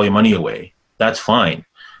choose to give all your money away. That's fine,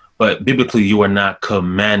 but biblically, you are not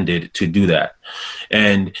commanded to do that.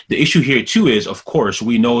 And the issue here too is, of course,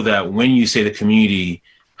 we know that when you say the community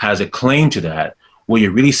has a claim to that, what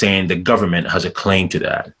you're really saying the government has a claim to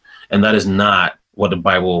that, and that is not what the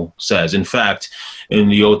Bible says. In fact, in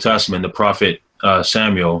the Old Testament, the prophet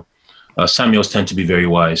Samuel. Samuels tend to be very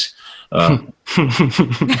wise. The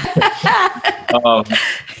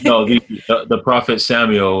prophet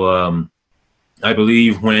Samuel, I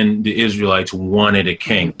believe when the Israelites wanted a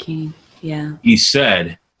king, he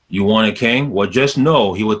said, you want a king? Well, just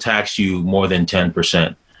know he will tax you more than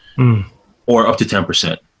 10% or up to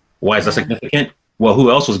 10%. Why is that significant? Well,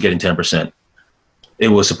 who else was getting 10%? It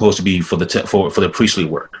was supposed to be for the priestly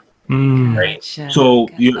work. Right? So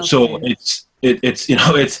it's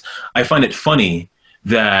I find it funny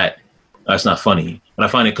that it's not funny, but I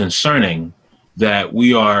find it concerning that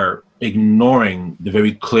we are ignoring the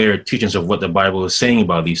very clear teachings of what the Bible is saying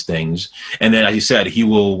about these things. And then, as you said, he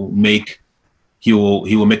will make he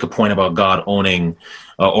will make a point about God owning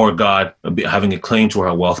or God having a claim to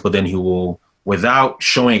our wealth, but then he will, without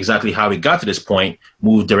showing exactly how he got to this point,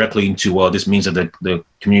 move directly into, well, this means that the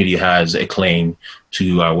community has a claim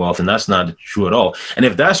to our wealth, and that's not true at all. And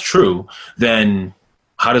if that's true, then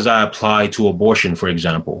how does that apply to abortion, for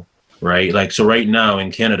example? Right? Like, so right now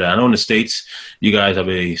in Canada, I know in the States, you guys have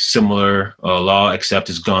a similar law, except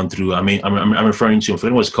it's gone through, I mean, I'm referring to, I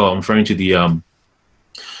forget what it's called, I'm referring to the,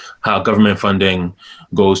 how government funding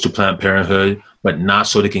goes to Planned Parenthood, but not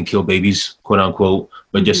so they can kill babies, quote unquote,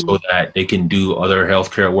 but just so that they can do other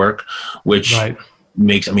healthcare work, which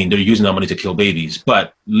makes, I mean, they're using that money to kill babies,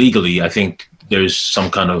 but legally, I think there's some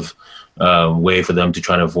kind of way for them to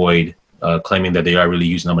try to avoid claiming that they are really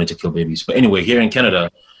using that money to kill babies. But anyway, here in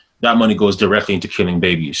Canada, that money goes directly into killing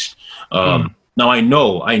babies. Now I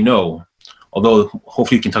know, although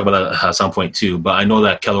hopefully we can talk about that at some point too, but I know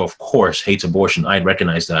that Keller, of course, hates abortion. I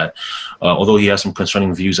recognize that, although he has some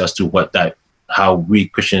concerning views as to how we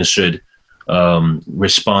Christians should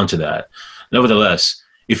respond to that. Nevertheless,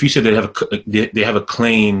 if you said they have a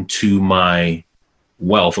claim to my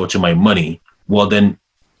wealth or to my money, well then,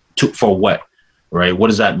 for what, right? What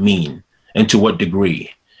does that mean, and to what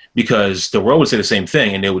degree? Because the world would say the same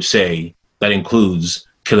thing, and they would say that includes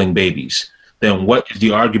killing babies. Then what is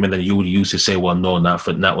the argument that you would use to say, well, no, not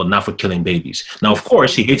for killing babies? Now, of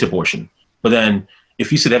course, he hates abortion, but then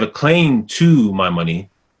if you said they have a claim to my money,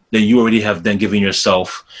 then you already have then given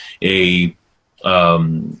yourself a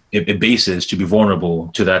basis to be vulnerable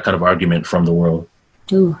to that kind of argument from the world.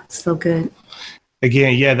 Ooh, so good.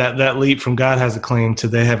 Again, yeah, that leap from God has a claim to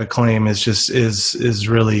they have a claim is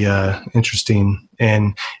really interesting.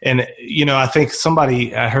 And you know, I think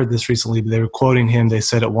I heard this recently, but they were quoting him. They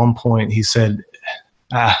said at one point, he said,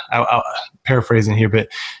 I'm paraphrasing here, but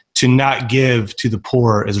to not give to the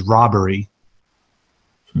poor is robbery.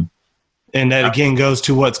 And that again goes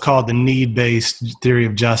to what's called the need-based theory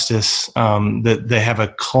of justice, that they have a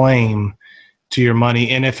claim to your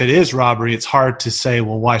money. And if it is robbery, it's hard to say,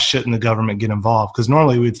 well, why shouldn't the government get involved? Because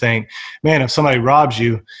normally we'd think, man, if somebody robs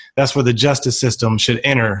you, that's where the justice system should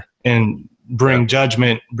enter and bring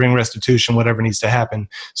judgment, bring restitution, whatever needs to happen.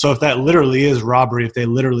 So if that literally is robbery, if they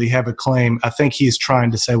literally have a claim, I think he's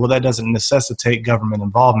trying to say, well, that doesn't necessitate government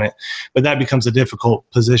involvement. But that becomes a difficult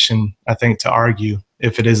position, I think, to argue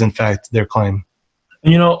if it is in fact their claim.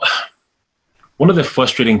 You know, one of the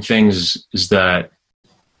frustrating things is that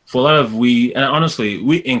for a lot of and honestly,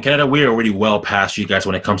 we in Canada, we're already well past you guys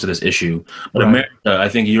when it comes to this issue. But America, I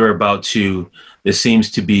think you guys seem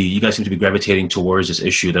to be gravitating towards this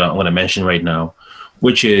issue that I want to mention right now,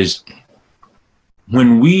 which is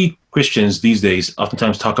when we Christians these days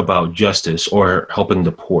oftentimes talk about justice or helping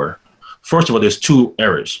the poor. First of all, there's two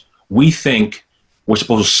errors. We think we're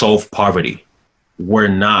supposed to solve poverty. We're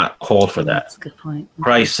not called for that. That's a good point.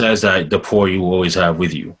 Christ says that the poor you will always have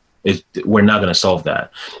with you. We're not going to solve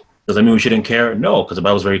that. Does that mean we shouldn't care? No, because the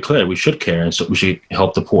Bible is very clear. We should care, and so we should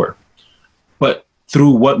help the poor. But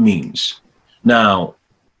through what means? Now,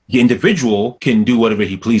 the individual can do whatever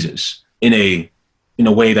he pleases in a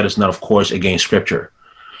way that is not, of course, against Scripture.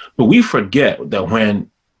 But we forget that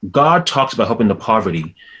when God talks about helping the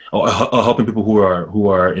poverty or helping people who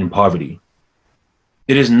are in poverty,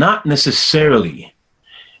 it is not necessarily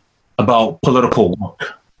about political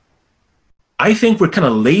work. I think we're kind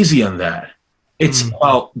of lazy on that. It's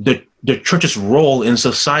about the church's role in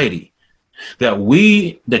society, that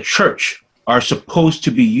we, the church, are supposed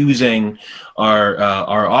to be using our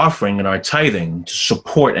offering and our tithing to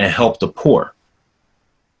support and help the poor.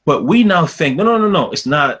 But we now think, no, it's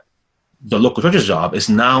not the local church's job. It's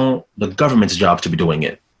now the government's job to be doing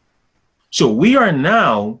it. So we are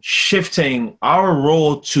now shifting our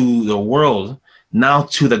role to the world, now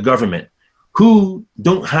to the government, who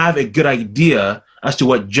don't have a good idea as to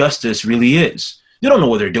what justice really is. They don't know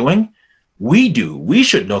what they're doing. We do. We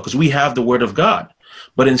should know because we have the word of God.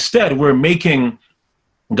 But instead, we're making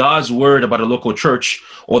God's word about a local church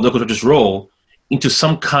or the local church's role into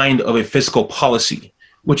some kind of a fiscal policy,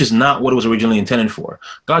 which is not what it was originally intended for.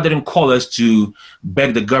 God didn't call us to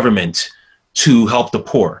beg the government to help the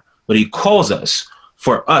poor, but he calls us,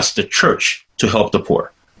 for us, the church, to help the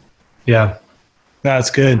poor. Yeah.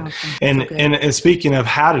 That's good. Awesome. And speaking of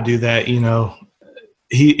how to do that, you know,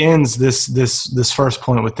 he ends this first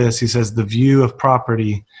point with this. He says this view of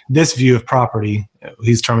property,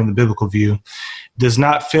 he's terming the biblical view, does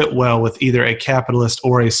not fit well with either a capitalist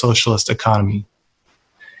or a socialist economy.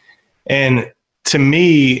 And to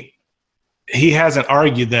me, he hasn't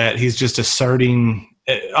argued that. He's just asserting,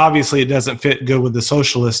 obviously it doesn't fit good with the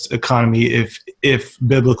socialist economy if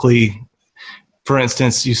biblically, for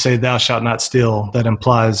instance, you say thou shalt not steal, that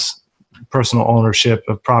implies personal ownership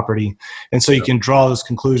of property. And so you can draw those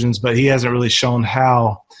conclusions, but he hasn't really shown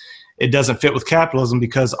how it doesn't fit with capitalism,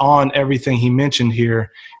 because on everything he mentioned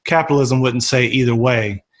here, capitalism wouldn't say either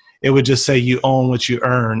way. It would just say you own what you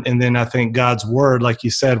earn. And then I think God's word, like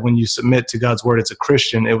you said, when you submit to God's word as a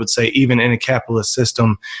Christian, it would say even in a capitalist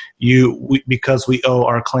system, because we owe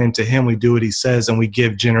our claim to him, we do what he says and we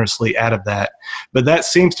give generously out of that. But that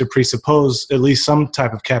seems to presuppose at least some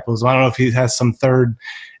type of capitalism. I don't know if he has some third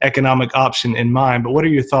economic option in mind, but what are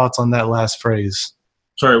your thoughts on that last phrase?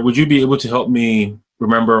 Sorry, would you be able to help me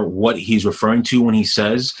remember what he's referring to when he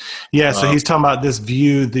says? Yeah, so he's talking about this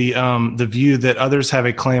view, the view that others have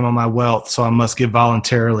a claim on my wealth, so I must give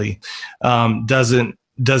voluntarily,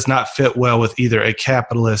 does not fit well with either a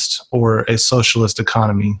capitalist or a socialist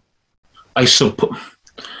economy. I suppose.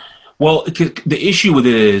 Well, the issue with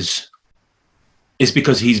it is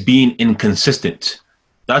because he's being inconsistent.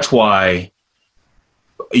 That's why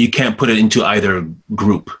you can't put it into either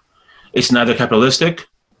group. It's neither capitalistic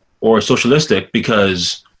or socialistic,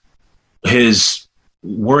 because his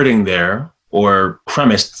wording there or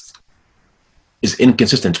premise is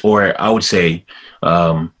inconsistent, or I would say,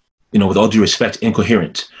 with all due respect,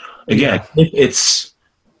 incoherent. Again,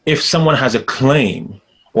 if someone has a claim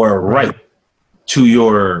or a right to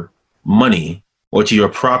your money or to your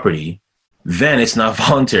property, then it's not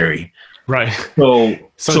voluntary. Right. So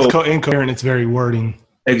it's incoherent. It's very wording.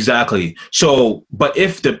 Exactly. So, but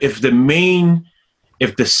if the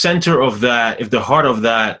center of that, if the heart of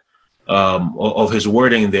that, of his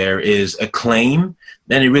wording there is a claim,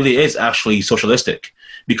 then it really is actually socialistic.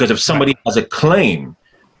 Because if somebody has a claim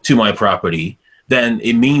to my property, then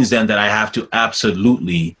it means then that I have to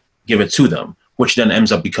absolutely give it to them, which then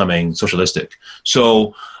ends up becoming socialistic.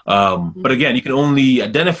 So, but again, you can only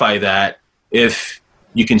identify that if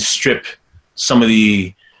you can strip some of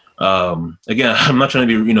the, again, I'm not trying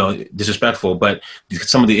to be, disrespectful, but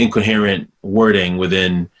some of the incoherent wording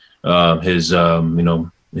within his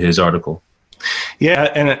article.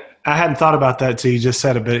 Yeah, and I hadn't thought about that till you just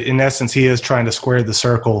said it, but in essence, he is trying to square the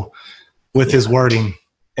circle with his wording.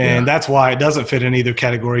 And that's why it doesn't fit in either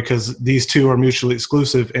category, because these two are mutually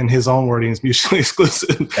exclusive and his own wording is mutually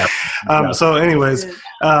exclusive. So anyways,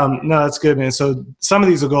 no, that's good, man. So some of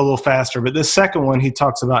these will go a little faster, but this second one, he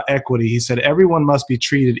talks about equity. He said, everyone must be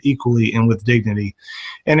treated equally and with dignity.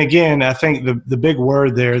 And again, I think the big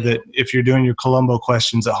word there that if you're doing your Columbo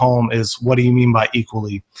questions at home is, what do you mean by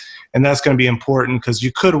equally? And that's going to be important, because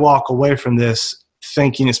you could walk away from this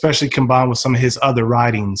thinking, especially combined with some of his other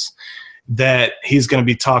writings, that he's going to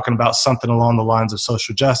be talking about something along the lines of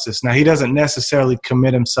social justice. Now, he doesn't necessarily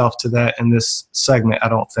commit himself to that in this segment, I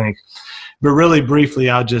don't think. But really briefly,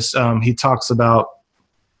 I'll just, he talks about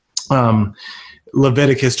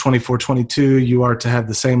Leviticus 24:22, you are to have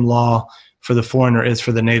the same law for the foreigner as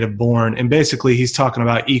for the native born. And basically, he's talking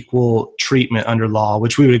about equal treatment under law,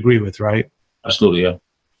 which we would agree with, right? Absolutely, yeah.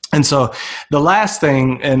 And so the last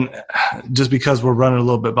thing, and just because we're running a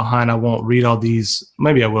little bit behind, I won't read all these.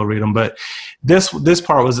 Maybe I will read them, but this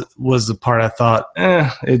part was the part I thought,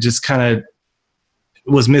 it just kind of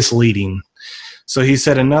was misleading. So he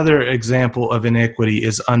said, another example of inequity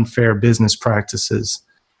is unfair business practices.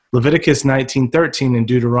 Leviticus 19:13 and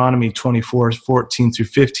Deuteronomy 24:14 through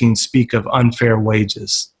 15 speak of unfair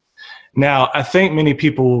wages. Now, I think many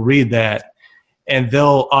people will read that and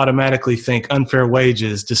they'll automatically think unfair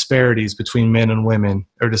wages, disparities between men and women,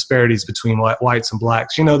 or disparities between whites and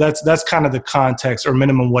blacks. That's kind of the context, or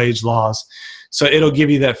minimum wage laws. So it'll give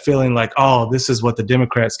you that feeling like, oh, this is what the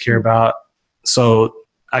Democrats care about, so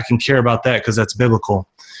I can care about that because that's biblical.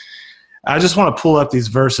 I just want to pull up these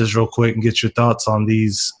verses real quick and get your thoughts on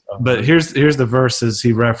these. But here's the verses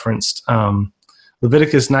he referenced.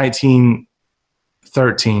 Leviticus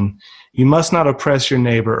 19:13. You must not oppress your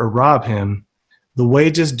neighbor or rob him. The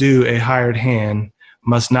wages due a hired hand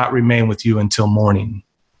must not remain with you until morning.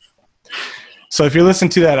 So if you're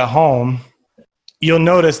listening to that at home, you'll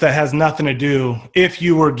notice that has nothing to do, if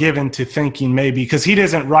you were given to thinking maybe, because he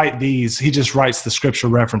doesn't write these, he just writes the scripture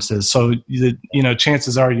references. So,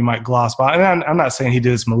 chances are you might gloss by. And I'm not saying he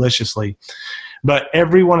did this maliciously, but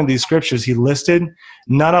every one of these scriptures he listed,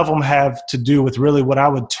 none of them have to do with really what I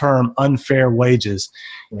would term unfair wages.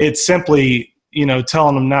 It's simply,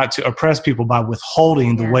 telling them not to oppress people by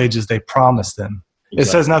withholding the wages they promised them. Exactly. It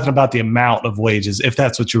says nothing about the amount of wages, if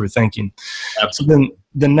that's what you were thinking. Absolutely. So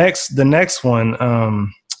then the next one.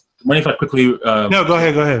 Mind if I quickly? No, go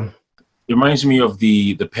ahead. It reminds me of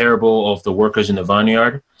the parable of the workers in the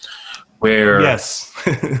vineyard, where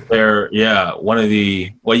one of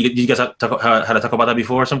the, you guys had to talk about that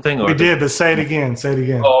before or something? Or we did, but say it again.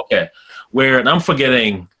 Oh, okay. where, and I'm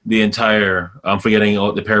forgetting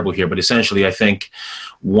all the parable here, but essentially I think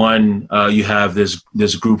you have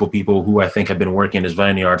this group of people who I think have been working in this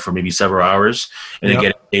vineyard for maybe several hours, and they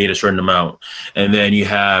get paid a certain amount. And then you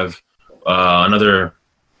have another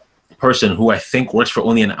person who I think works for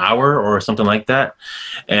only an hour or something like that.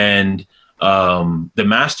 And the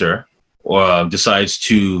master decides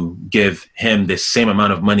to give him the same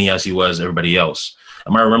amount of money as he was everybody else.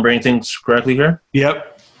 Am I remembering things correctly here?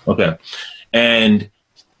 Yep. Okay. And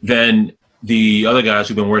then the other guys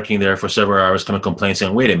who've been working there for several hours come and complain,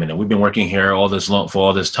 saying, wait a minute, we've been working here for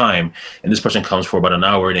all this time, and this person comes for about an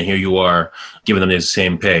hour, and here you are giving them the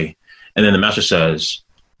same pay. And then the master says,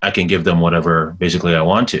 I can give them whatever basically I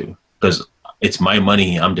want to, because it's my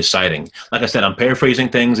money. I'm deciding. Like I said, I'm paraphrasing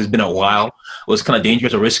things. It's been a while. It was kind of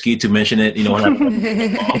dangerous or risky to mention it,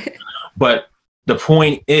 but the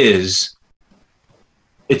point is,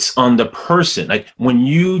 it's on the person. Like when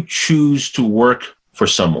you choose to work for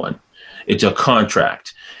someone, it's a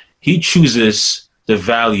contract. He chooses the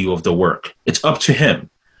value of the work. It's up to him.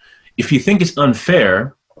 If you think it's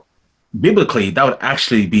unfair, biblically, that would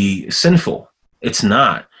actually be sinful. It's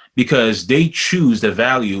not, because they choose the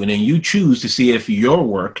value, and then you choose to see if your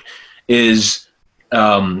work is,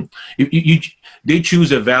 they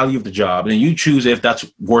choose the value of the job, and then you choose if that's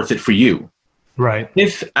worth it for you. Right.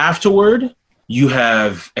 If afterward you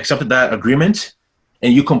have accepted that agreement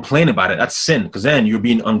and you complain about it, that's sin, because then you're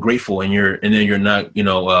being ungrateful, and then you're not,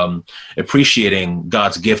 appreciating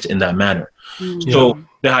God's gift in that manner. Mm-hmm. So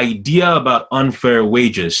the idea about unfair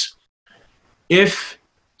wages, if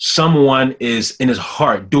someone is in his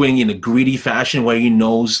heart doing in a greedy fashion where he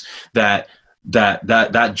knows that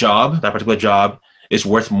particular job is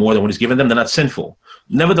worth more than what he's given them, then that's sinful.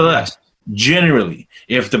 Nevertheless, generally,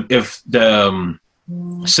 if the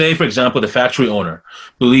say, for example, the factory owner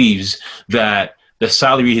believes that the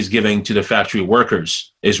salary he's giving to the factory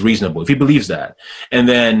workers is reasonable, if he believes that, and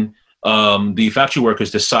then the factory workers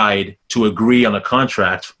decide to agree on a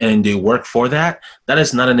contract and they work for that, that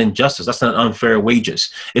is not an injustice. That's not unfair wages.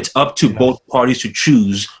 It's up to both parties to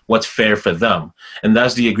choose what's fair for them. And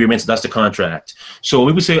that's the agreement. That's the contract. So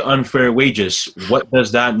when we say unfair wages, what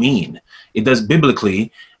does that mean? It does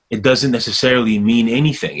biblically. It doesn't necessarily mean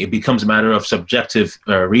anything. It becomes a matter of subjective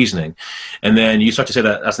reasoning. And then you start to say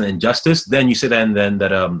that that's an injustice. Then you say that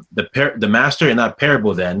the master in that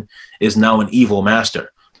parable then is now an evil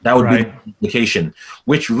master. That would be the implication,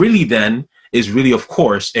 which really then is really, of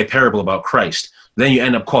course, a parable about Christ. Then you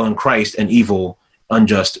end up calling Christ an evil,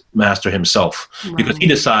 unjust master himself, because he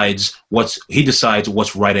decides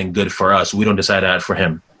what's right and good for us. We don't decide that for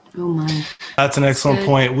him. Oh my! That's an excellent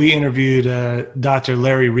point. We interviewed Dr.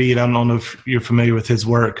 Larry Reed. I don't know if you're familiar with his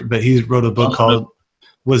work, but he wrote a book called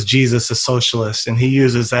 "Was Jesus a Socialist?" And he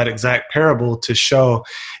uses that exact parable to show.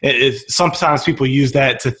 Sometimes people use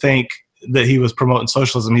that to think that he was promoting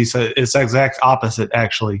socialism. He said it's the exact opposite,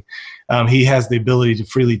 actually. He has the ability to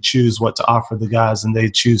freely choose what to offer the guys, and they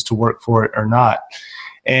choose to work for it or not.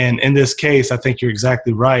 And in this case, I think you're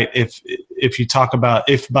exactly right. If you talk about,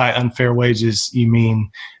 if by unfair wages you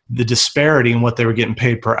mean the disparity in what they were getting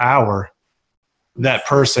paid per hour, that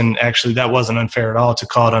person actually, that wasn't unfair at all. To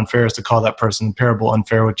call it unfair is to call that person in the parable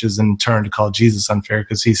unfair, which is in turn to call Jesus unfair,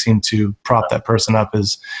 because he seemed to prop that person up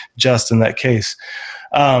as just in that case.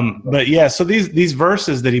 But yeah, so these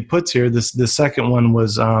verses that he puts here, the second one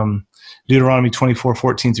was Deuteronomy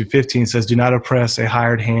 24:14-15 says, "Do not oppress a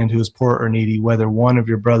hired hand who is poor or needy, whether one of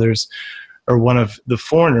your brothers or one of the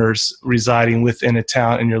foreigners residing within a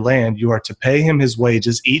town in your land. You are to pay him his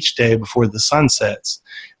wages each day before the sun sets,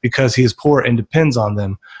 because he is poor and depends on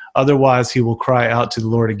them. Otherwise, he will cry out to the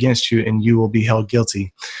Lord against you, and you will be held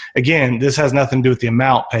guilty." Again, this has nothing to do with the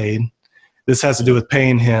amount paid. This has to do with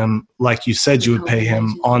paying him like you said you would pay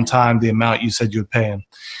him, on time, the amount you said you would pay him.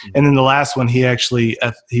 And then the last one, he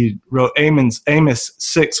wrote Amos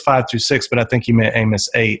 6:5-6, but I think he meant Amos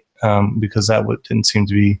 8 because that didn't seem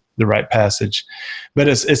to be the right passage. But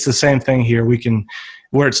it's the same thing here.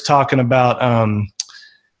 Where it's talking about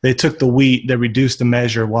they took the wheat, they reduced the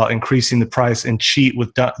measure while increasing the price, and cheat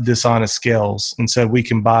with dishonest scales, and said we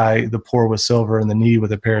can buy the poor with silver and the needy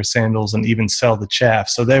with a pair of sandals, and even sell the chaff.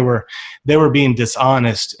 So they were being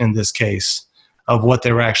dishonest in this case of what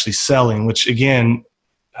they were actually selling, which again,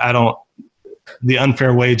 the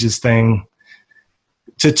unfair wages thing,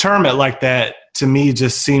 to term it like that, to me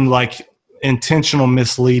just seemed like intentional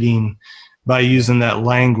misleading by using that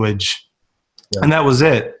language. Yeah. And that was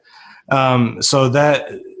it. So that,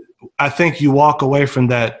 I think you walk away from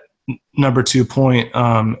that number 2 point,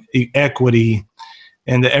 equity,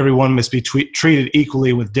 and that everyone must be treated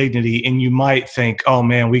equally with dignity. And you might think, oh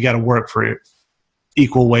man, we got to work for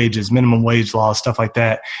equal wages, minimum wage laws, stuff like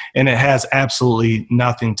that. And it has absolutely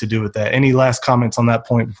nothing to do with that. Any last comments on that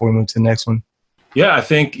point before we move to the next one? Yeah, I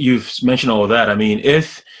think you've mentioned all of that. I mean,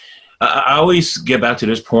 if I always get back to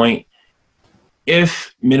this point,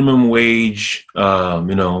 if minimum wage,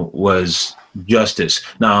 was justice.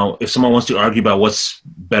 Now, if someone wants to argue about what's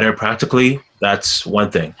better practically, that's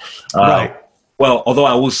one thing. Right. Well, although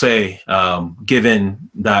I will say, given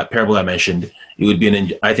that parable I mentioned, it would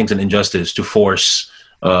be I think it's an injustice to force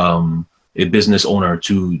a business owner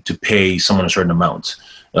to pay someone a certain amount.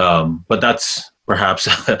 But that's perhaps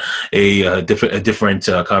a different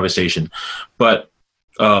conversation. But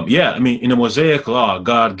I mean, in the Mosaic Law,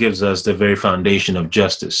 God gives us the very foundation of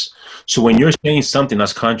justice. So when you're saying something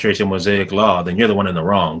that's contrary to Mosaic Law, then you're the one in the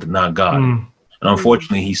wrong, not God. And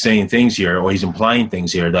unfortunately, he's saying things here, or he's implying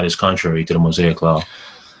things here that is contrary to the Mosaic Law.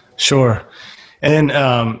 Sure. And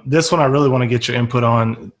this one I really want to get your input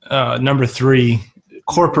on. Number 3,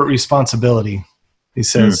 corporate responsibility. He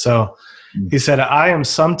says, he said, I am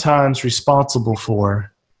sometimes responsible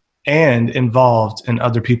for and involved in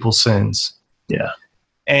other people's sins. Yeah.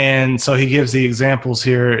 And so he gives the examples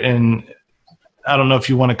here, and I don't know if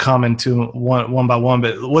you want to comment to one by one,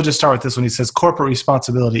 but we'll just start with this one. He says, corporate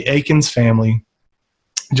responsibility. Achan's family,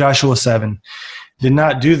 Joshua 7, did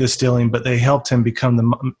not do the stealing, but they helped him become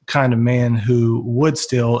the kind of man who would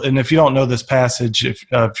steal. And if you don't know this passage,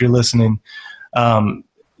 if you're listening, I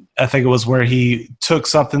think it was where he took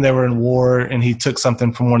something, they were in war, and he took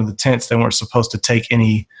something from one of the tents. They weren't supposed to take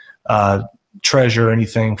any treasure or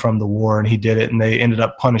anything from the war, and he did it, and they ended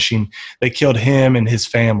up they killed him and his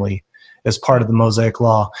family as part of the Mosaic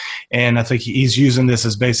Law. And I think he's using this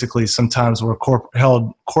as basically sometimes we're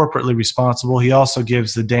held corporately responsible. He also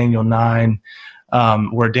gives the Daniel 9,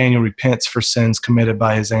 where Daniel repents for sins committed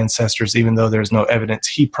by his ancestors, even though there's no evidence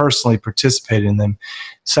he personally participated in them.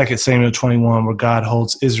 2 Samuel 21, where God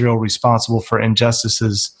holds Israel responsible for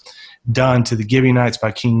injustices done to the Gibeonites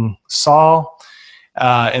by King Saul.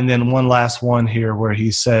 And then one last one here where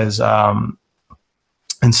he says in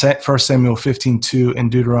 1 Samuel 15:2 and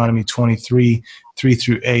Deuteronomy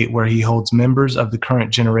 23:3-8, where he holds members of the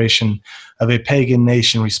current generation of a pagan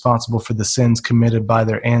nation responsible for the sins committed by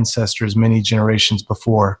their ancestors many generations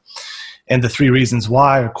before. And the 3 reasons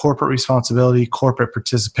why are corporate responsibility, corporate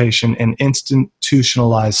participation, and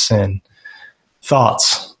institutionalized sin.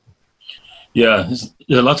 Thoughts? Yeah, there's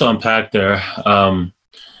a lot to unpack there.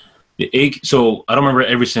 So I don't remember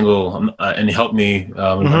every single, and help me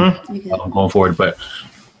going forward. But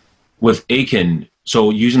with Achan, so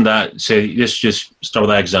using that, let's just start with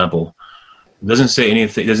that example. It doesn't say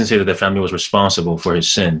anything. It doesn't say that the family was responsible for his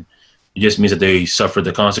sin. It just means that they suffered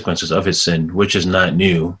the consequences of his sin, which is not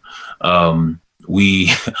new.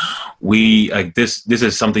 We like this. This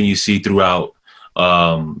is something you see throughout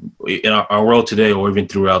in our world today, or even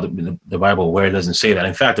throughout the Bible, where it doesn't say that.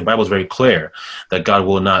 In fact, the Bible is very clear that God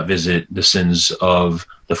will not visit the sins of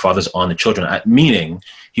the fathers on the children, meaning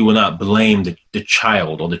he will not blame the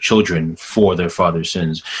child or the children for their father's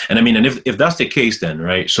sins. And I mean, and if that's the case, then,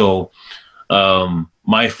 right? So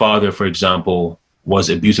my father, for example, was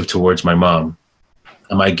abusive towards my mom.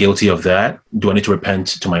 Am I guilty of that? Do I need to repent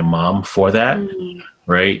to my mom for that?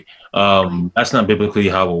 Right? That's not biblically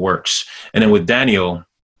how it works. And then with Daniel,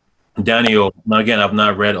 now again, I've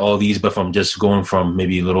not read all these, but from just going from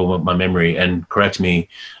maybe a little of my memory, and correct me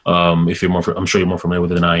if you're I'm sure you're more familiar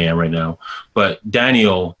with it than I am right now. But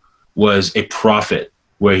Daniel was a prophet,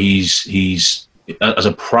 where he's as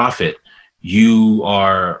a prophet,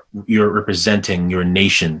 you're representing your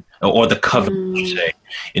nation or the covenant, you say,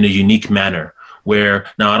 in a unique manner. Where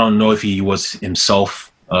now I don't know if he was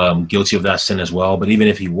himself guilty of that sin as well, but even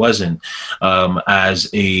if he wasn't, as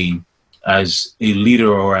a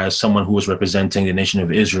leader or as someone who was representing the nation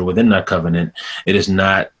of Israel within that covenant, it is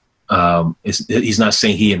not. He's not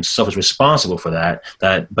saying he himself is responsible for that,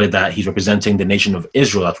 but that he's representing the nation of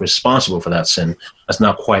Israel that's responsible for that sin. That's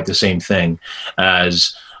not quite the same thing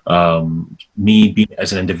as me being,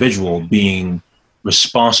 as an individual, being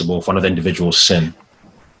responsible for another individual's sin.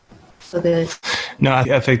 So good. No,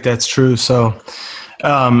 I think that's true. So,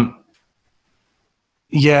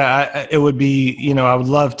 it would be, I would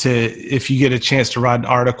love to, if you get a chance to write an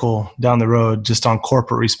article down the road just on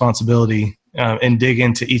corporate responsibility and dig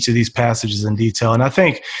into each of these passages in detail. And I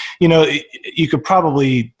think, you could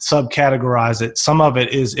probably subcategorize it. Some of it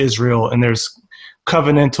is Israel, and there's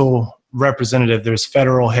covenantal representative, there's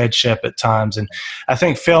federal headship at times. And I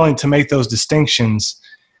think failing to make those distinctions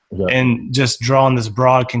and just drawing this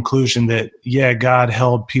broad conclusion that, God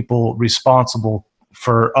held people responsible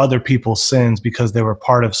for other people's sins because they were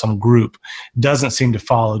part of some group doesn't seem to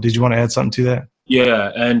follow. Did you want to add something to that?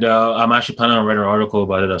 Yeah, and I'm actually planning on writing an article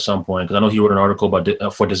about it at some point, because I know he wrote an article about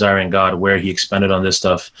for Desiring God, where he expanded on this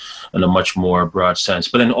stuff in a much more broad sense.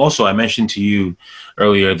 But then also, I mentioned to you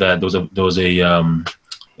earlier that there was a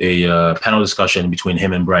panel discussion between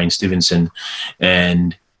him and Brian Stevenson,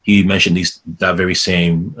 and he mentioned that very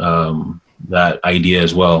same that idea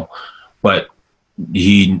as well, but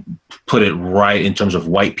he put it right in terms of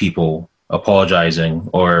white people apologizing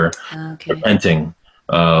or repenting.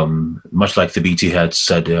 Much like the BT had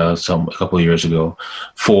said a couple of years ago,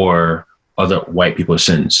 for other white people's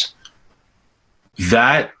sins.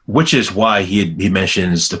 That, which is why he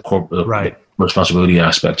mentions the corporate responsibility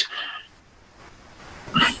aspect.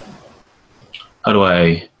 I'm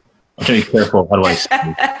trying to be careful. How do I say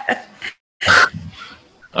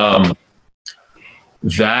it?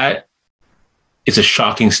 That is a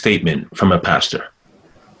shocking statement from a pastor.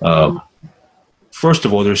 First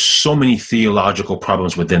of all, there's so many theological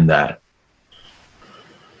problems within that.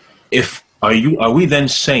 Are we then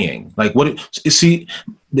saying, like, what? You see,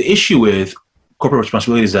 the issue with corporate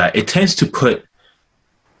responsibility is that it tends to put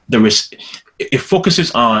it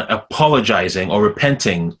focuses on apologizing or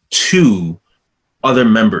repenting to other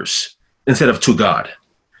members instead of to God,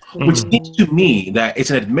 which seems to me that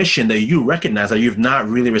it's an admission that you recognize that you're not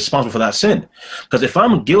really responsible for that sin. Because if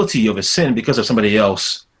I'm guilty of a sin because of somebody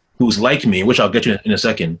else who's like me, which I'll get you in a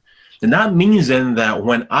second, then that means then that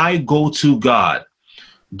when I go to God,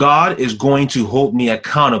 God is going to hold me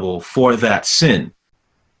accountable for that sin,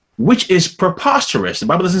 which is preposterous. The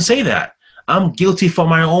Bible doesn't say that. I'm guilty for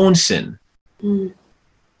my own sin.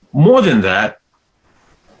 More than that,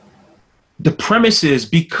 the premise is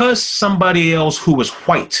because somebody else who was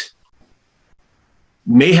white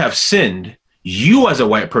may have sinned, you as a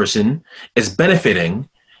white person is benefiting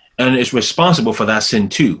and is responsible for that sin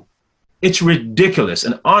too. It's ridiculous.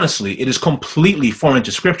 And honestly, it is completely foreign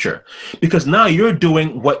to scripture, because now you're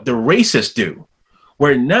doing what the racists do,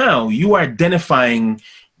 where now you are identifying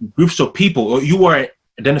groups of people, or you are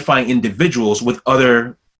identifying individuals with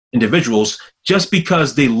other individuals just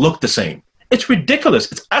because they look the same. It's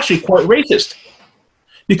ridiculous. It's actually quite racist,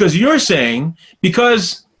 because you're saying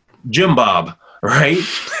because Jim Bob, right,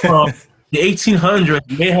 from the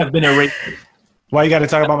 1800s may have been a racist. Why you got to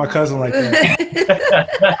talk about my cousin like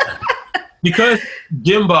that? Because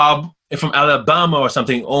Jim Bob from Alabama or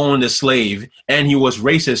something owned a slave and he was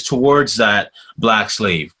racist towards that black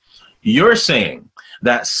slave. You're saying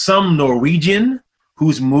that some Norwegian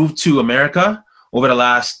who's moved to America over the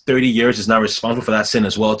last 30 years is now responsible for that sin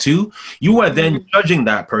as well too. You are then judging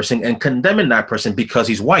that person and condemning that person because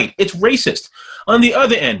he's white. It's racist. On the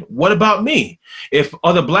other end, what about me? If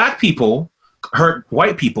other black people hurt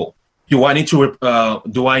white people, do I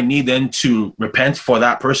need then to repent for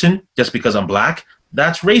that person just because I'm black?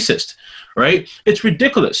 That's racist, right? It's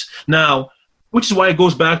ridiculous. Now, which is why it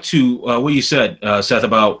goes back to what you said, Seth,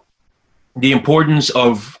 about the importance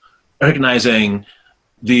of recognizing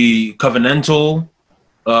the covenantal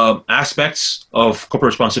aspects of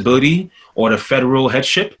corporate responsibility or the federal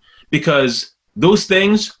headship, because those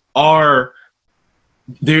things are,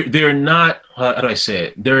 they're not, how do I say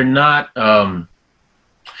it? They're not,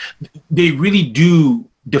 they really do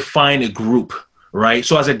define a group, right?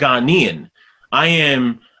 So as a Ghanaian,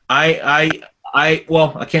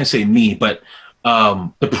 well, I can't say me, but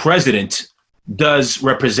the president does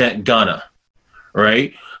represent Ghana,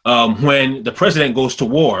 right? When the president goes to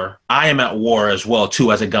war, I am at war as well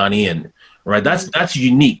too as a Ghanaian, right? That's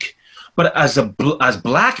unique. But as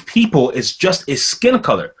black people, it's just a skin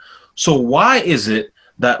color. So why is it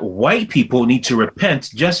that white people need to repent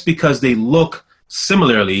just because they look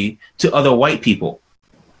similarly to other white people?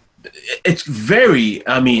 It's very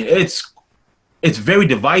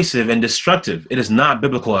divisive and destructive. It is not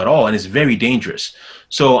biblical at all, and it's very dangerous.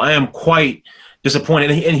 So I am quite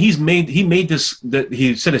disappointed. And he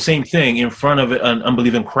said the same thing in front of an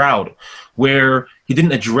unbelieving crowd, where he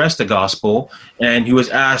didn't address the gospel, and he was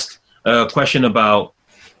asked a question about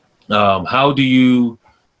what would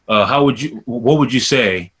you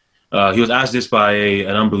say? He was asked this by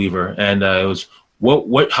an unbeliever, and it was,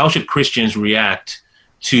 how should Christians react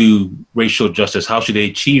to racial justice? How should they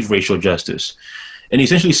achieve racial justice? And he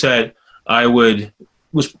essentially said,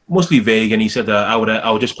 was mostly vague, and he said that I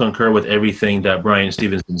would just concur with everything that Brian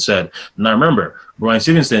Stevenson said. Now remember, Brian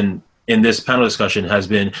Stevenson in this panel discussion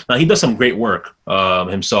he does some great work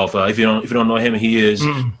himself. If you don't know him, he is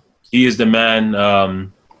the man.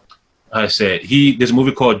 I say it. There's a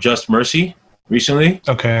movie called Just Mercy recently.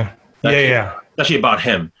 Okay. Yeah. Actually about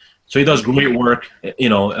him. So he does great work,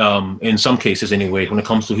 in some cases anyway. When it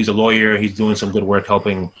comes to, he's a lawyer, he's doing some good work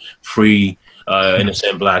helping free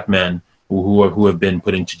innocent black men who have been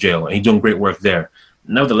put into jail, and he's doing great work there.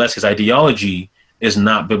 Nevertheless, his ideology is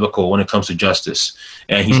not biblical when it comes to justice,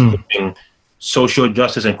 and he's putting social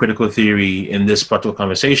justice and critical theory in this particular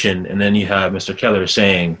conversation. And then you have Mr. Keller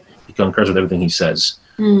saying he concurs with everything he says.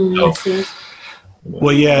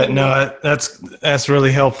 Well, yeah, no, that's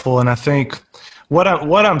really helpful, and I think what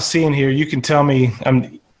I'm seeing here, you can tell me,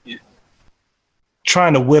 I'm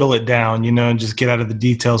trying to whittle it down, and just get out of the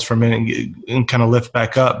details for a minute and kind of lift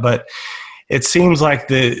back up. But it seems like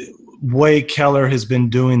the way Keller has been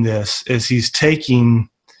doing this is he's taking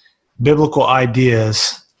biblical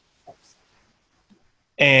ideas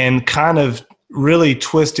and kind of really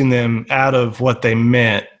twisting them out of what they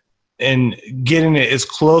meant and getting it as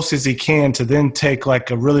close as he can to then take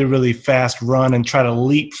like a really, really fast run and try to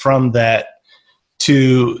leap from that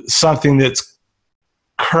to something that's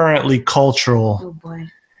currently cultural. Oh boy.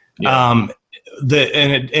 Yeah.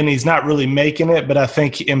 And he's not really making it, but I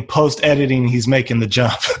think in post editing he's making the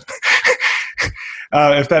jump,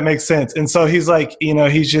 if that makes sense. And so he's like,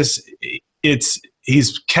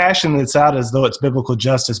 he's cashing this out as though it's biblical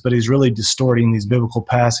justice, but he's really distorting these biblical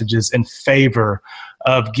passages in favor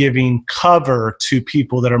of giving cover to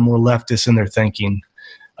people that are more leftist in their thinking.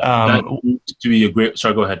 To be a great.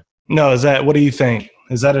 Sorry, go ahead. No, what do you think?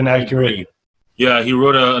 Is that an accurate? Yeah, he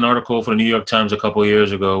wrote an article for the New York Times a couple of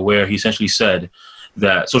years ago where he essentially said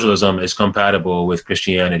that socialism is compatible with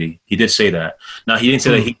Christianity. He did say that. Now, he didn't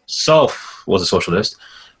say that he himself was a socialist,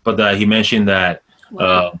 but that he mentioned that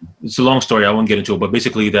it's a long story. I won't get into it, but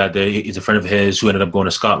basically that he's a friend of his who ended up going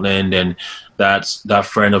to Scotland, and that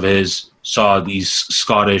friend of his saw these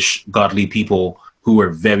Scottish godly people who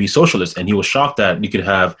were very socialist, and he was shocked that you could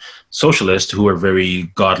have socialists who are very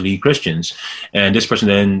godly Christians. And this person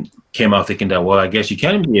then came out thinking that, well, I guess you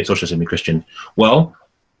can be a socialist and be Christian. Well,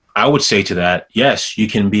 I would say to that, yes, you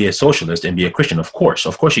can be a socialist and be a Christian. Of course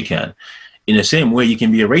you can. In the same way, you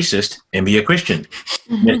can be a racist and be a Christian.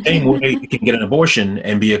 In the same way, you can get an abortion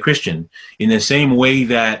and be a Christian. In the same way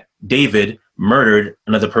that David murdered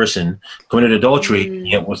another person, committed adultery,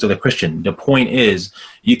 yet was still a Christian. The point is,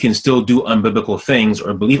 you can still do unbiblical things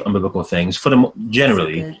or believe unbiblical things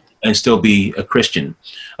generally and still be a Christian.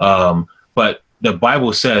 But the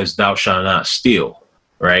Bible says, "Thou shalt not steal,"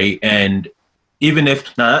 right? And even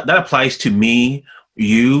if now that applies to me,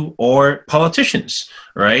 you, or politicians,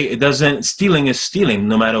 right? Stealing is stealing,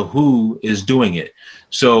 no matter who is doing it.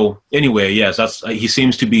 So anyway, yes, he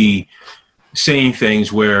seems to be saying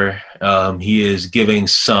things where he is giving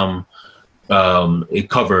some a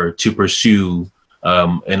cover to pursue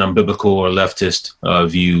an unbiblical or leftist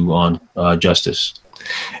view on justice.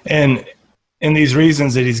 And these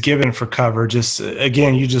reasons that he's given for cover, just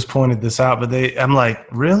again, you just pointed this out, but I'm like,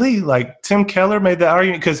 really? Like Tim Keller made that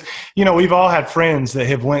argument? Because, we've all had friends that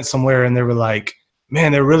have went somewhere and they were like,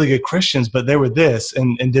 man, they're really good Christians, but they were this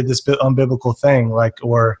and did this unbiblical thing. Like,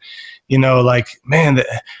 or, man,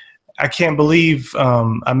 I can't believe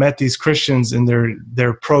I met these Christians and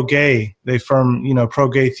they're pro-gay. They affirm,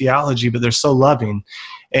 pro-gay theology, but they're so loving.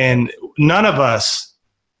 And none of us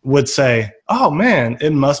would say, oh man,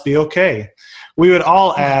 it must be okay. We would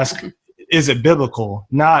all ask, is it biblical?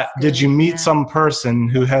 Not, did you meet some person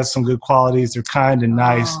who has some good qualities, they're kind and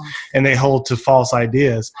nice, and they hold to false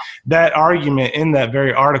ideas? That argument in that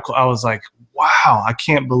very article, I was like, wow, I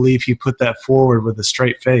can't believe he put that forward with a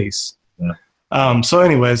straight face. Yeah. So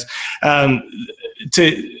anyways, I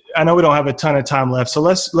know we don't have a ton of time left, so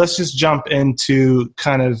let's just jump into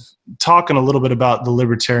kind of talking a little bit about the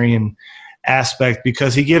libertarian aspect,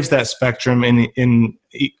 because he gives that spectrum in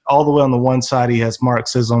all the way on the one side he has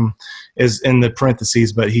Marxism is in the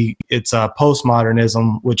parentheses, but it's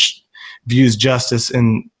postmodernism, which views justice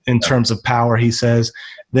in terms of power, he says.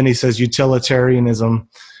 Then he says utilitarianism,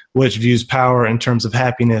 which views power in terms of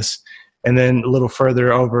happiness. And then a little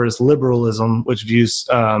further over is liberalism, which views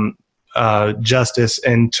justice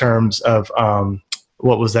in terms of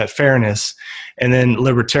fairness. And then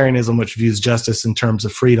libertarianism, which views justice in terms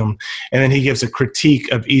of freedom. And then he gives a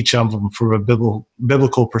critique of each of them from a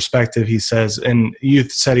biblical perspective, he says. And you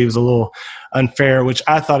said he was a little unfair, which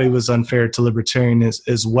I thought he was unfair to libertarians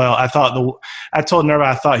as well. I told Nerva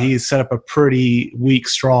I thought he set up a pretty weak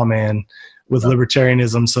straw man with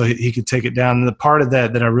libertarianism so he could take it down. And the part of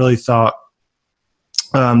that I really thought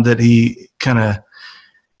that he kind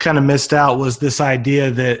of missed out was this idea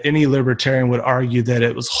that any libertarian would argue that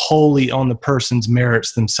it was wholly on the person's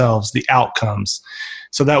merits themselves, the outcomes.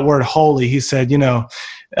 So that word wholly, he said,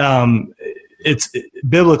 it's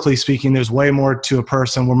biblically speaking, there's way more to a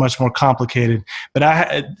person. We're much more complicated.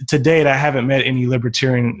 But to date, I haven't met any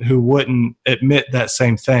libertarian who wouldn't admit that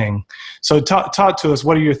same thing. So talk to us.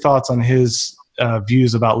 What are your thoughts on his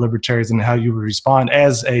views about libertarians and how you would respond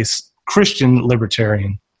as a Christian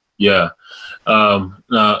libertarian. Yeah.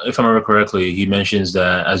 Now, if I remember correctly, he mentions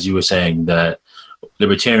that, as you were saying, that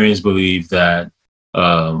libertarians believe that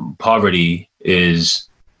poverty is.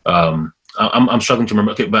 I'm struggling to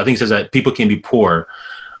remember, but I think it says that people can be poor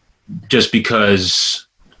just because.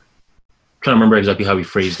 I'm trying to remember exactly how he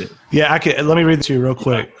phrased it. Yeah, I can. Let me read it to you real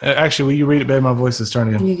quick. Actually, will you read it, babe? My voice is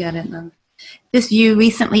turning in. You got it. This view,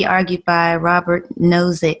 recently argued by Robert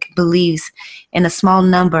Nozick, believes in a small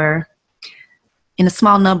number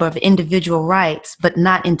of individual rights, but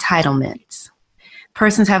not entitlements.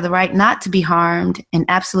 Persons have the right not to be harmed, an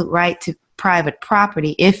absolute right to private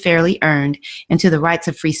property, if fairly earned, and to the rights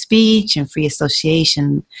of free speech and free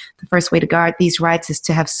association. The first way to guard these rights is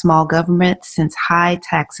to have small government, since high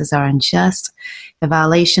taxes are unjust, a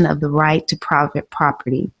violation of the right to private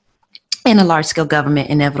property. And a large-scale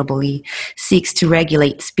government inevitably seeks to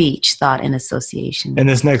regulate speech, thought, and association. And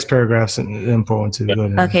this next paragraph's important too. Go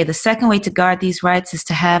ahead. Okay, the second way to guard these rights is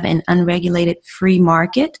to have an unregulated free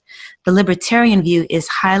market. The libertarian view is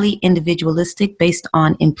highly individualistic, based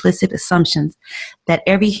on implicit assumptions that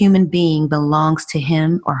every human being belongs to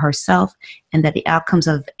him or herself, and that the outcomes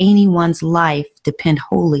of anyone's life depend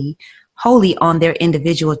wholly on their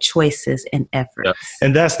individual choices and efforts. Yeah.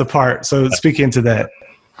 And that's the part. So speak into that.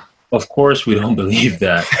 Of course, we don't believe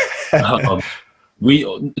that.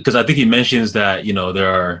 Because I think he mentions that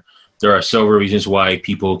there are several reasons why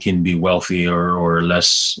people can be wealthy or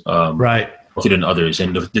less right. wealthy than others,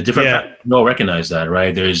 and the different we all recognize that,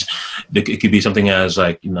 right? It could be something as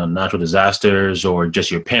like natural disasters, or just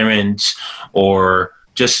your parents, or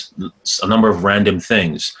just a number of random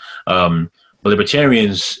things. But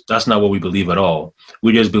libertarians, that's not what we believe at all.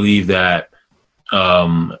 We just believe that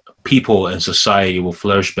people and society will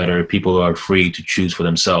flourish better if people are free to choose for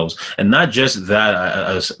themselves. And not just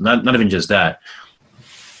that, not even just that.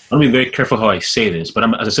 I want to be very careful how I say this, but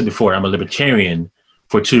as I said before, I'm a libertarian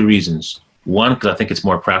for two reasons. One, because I think it's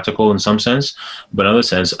more practical in some sense, but in another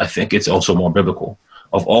sense, I think it's also more biblical.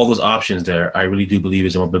 Of all those options there, I really do believe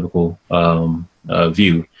it's a more biblical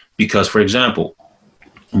view. Because, for example,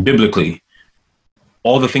 biblically,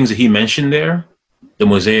 all the things that he mentioned there, the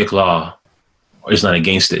Mosaic Law is not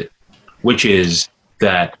against it, which is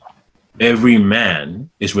that every man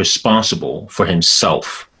is responsible for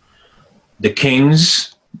himself. The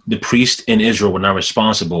kings, the priests in Israel were not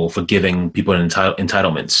responsible for giving people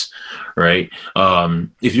entitlements, right?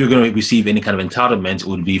 If you're going to receive any kind of entitlement, it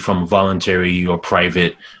would be from voluntary or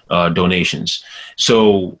private donations.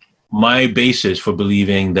 So my basis for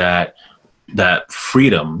believing that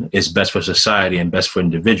freedom is best for society and best for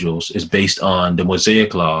individuals is based on the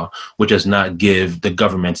Mosaic Law, which does not give the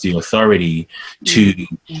government the authority to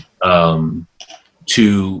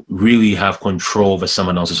really have control over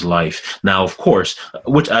someone else's life. Now, of course,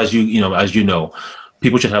 which as you know,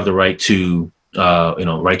 people should have the right to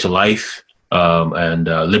right to life and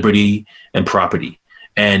liberty and property.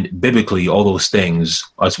 And biblically, all those things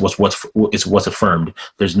is what's affirmed.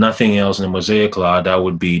 There's nothing else in the Mosaic Law that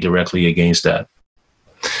would be directly against that.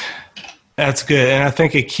 That's good. And I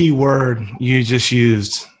think a key word you just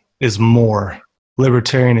used is more.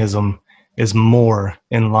 Libertarianism is more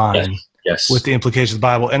in line with the implications of the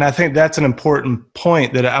Bible. And I think that's an important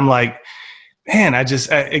point that I'm like, man,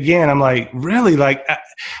 I'm like, really, like,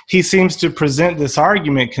 he seems to present this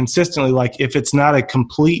argument consistently, like if it's not a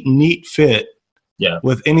complete neat fit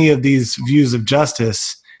with any of these views of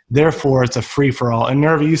justice, therefore it's a free-for-all. And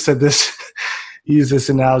Nerva, you said this, you used this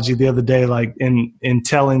analogy the other day, like in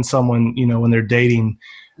telling someone, when they're dating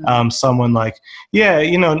someone, like,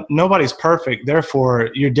 nobody's perfect,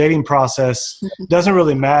 therefore your dating process doesn't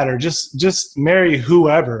really matter. Just marry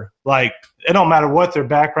whoever. Like, it don't matter what their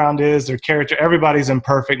background is, their character. Everybody's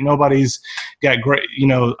imperfect. Nobody's got great,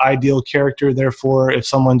 ideal character. Therefore, if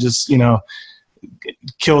someone just,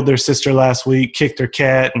 killed their sister last week, kicked their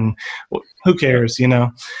cat, and who cares,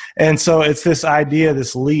 And so it's this idea,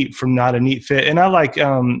 this leap from not a neat fit. And I like,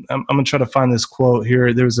 I'm gonna try to find this quote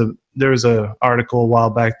here. There was a article a while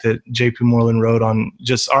back that J.P. Moreland wrote on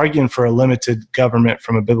just arguing for a limited government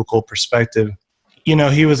from a biblical perspective.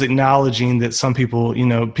 He was acknowledging that some people,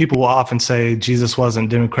 people will often say Jesus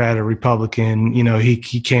wasn't Democrat or Republican.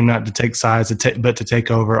 He came not to take sides, but to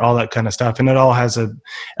take over, all that kind of stuff. And it all has an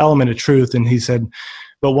element of truth. And he said,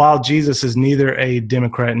 but while Jesus is neither a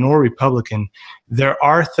Democrat nor Republican, there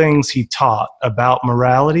are things he taught about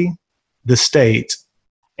morality, the state,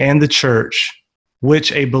 and the church,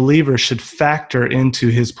 which a believer should factor into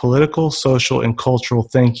his political, social, and cultural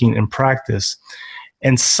thinking and practice.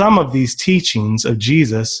 And some of these teachings of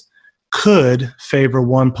Jesus could favor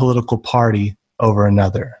one political party over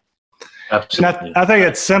another. Absolutely. And I think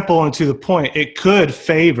it's simple and to the point. It could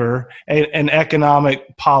favor an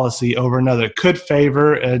economic policy over another. It could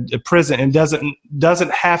favor a prison, and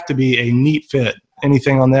doesn't have to be a neat fit.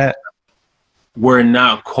 Anything on that? We're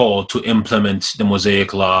not called to implement the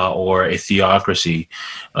Mosaic Law or a theocracy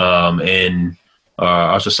in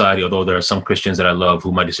our society, although there are some Christians that I love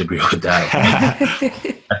who might disagree with that.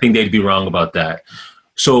 I think they'd be wrong about that.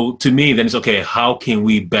 So to me, then it's okay, how can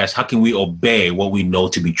we obey what we know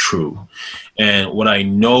to be true? And what I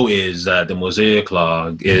know is that the Mosaic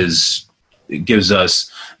Law gives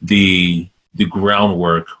us the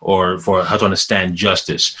groundwork for how to understand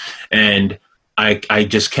justice. And I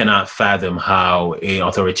just cannot fathom how an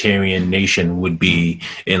authoritarian nation would be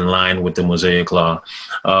in line with the Mosaic Law.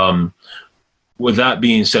 With that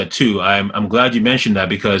being said, too, I'm glad you mentioned that,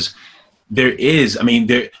 because there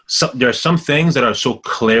are some things that are so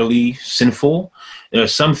clearly sinful. There are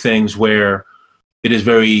some things where it is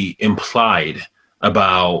very implied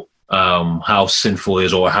about how sinful it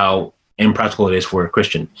is or how impractical it is for a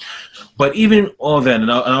Christian. But even all that,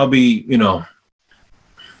 and I'll be,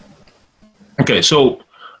 okay, so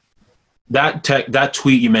that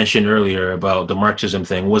tweet you mentioned earlier about the Marxism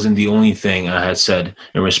thing wasn't the only thing I had said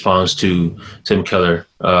in response to Tim Keller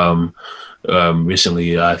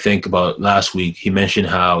recently. I think about last week, he mentioned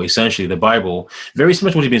how essentially the Bible, very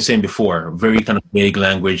similar to what he's been saying before, very kind of vague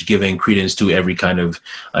language, giving credence to every kind of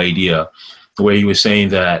idea, where he was saying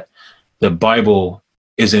that the Bible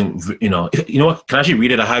isn't, what? Can I actually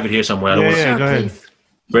read it? I have it here somewhere. Go ahead.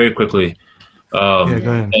 Very quickly. Go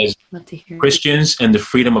ahead. Love to hear Christians and the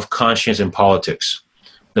freedom of conscience in politics.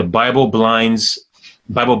 The Bible binds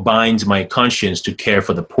my conscience to care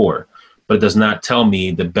for the poor, but it does not tell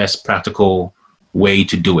me the best practical way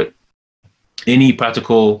to do it. Any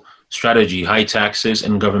practical strategy, high taxes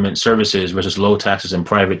and government services versus low taxes and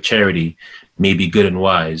private charity, may be good and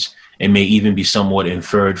wise, and may even be somewhat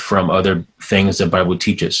inferred from other things the Bible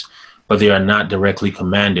teaches, but they are not directly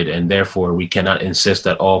commanded, and therefore we cannot insist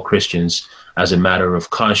that all Christians, as a matter of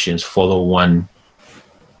conscience, follow one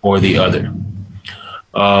or the other.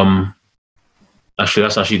 Actually,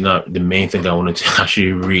 that's actually not the main thing that I wanted to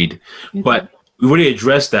actually read, but we already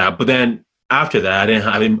addressed that. But then after that,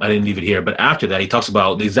 I didn't leave it here. But after that, he talks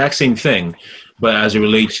about the exact same thing, but as it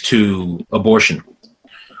relates to abortion,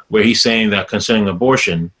 where he's saying that concerning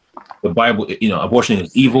abortion, the Bible, abortion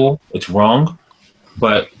is evil, it's wrong,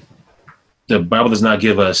 but the Bible does not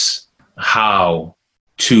give us how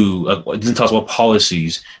to, it doesn't tell us what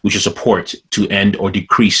policies we should support to end or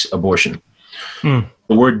decrease abortion.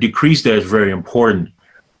 The word decrease there is very important.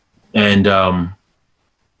 And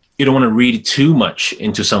you don't want to read too much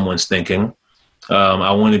into someone's thinking.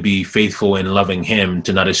 I want to be faithful in loving him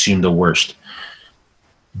to not assume the worst.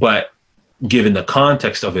 But given the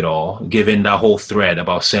context of it all, given that whole thread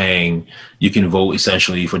about saying you can vote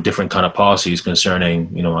essentially for different kind of policies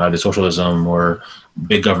concerning, either socialism or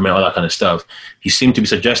big government, all that kind of stuff, he seemed to be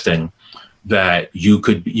suggesting that you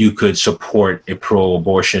could support a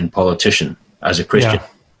pro-abortion politician as a Christian. Yeah.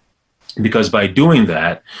 Because by doing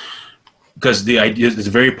that, because the idea is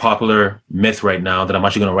a very popular myth right now that I'm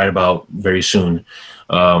actually going to write about very soon,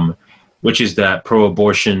 which is that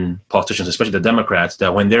pro-abortion politicians, especially the Democrats,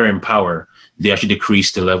 that when they're in power, they actually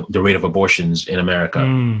decrease the rate of abortions in America.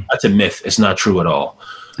 That's a myth. It's not true at all.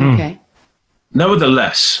 Okay.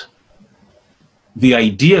 Nevertheless, the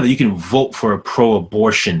idea that you can vote for a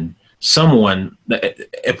pro-abortion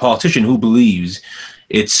a politician who believes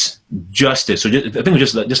it's justice. So I think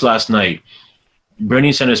just last night,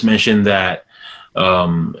 Bernie Sanders mentioned that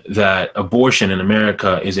that abortion in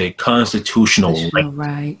America is a constitutional right.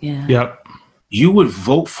 Right. Yeah. Yep. You would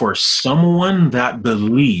vote for someone that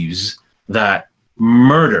believes that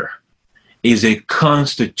murder is a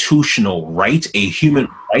constitutional right, a human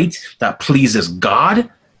right that pleases God?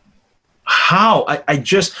 How?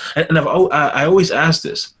 I always ask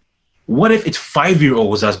this. What if it's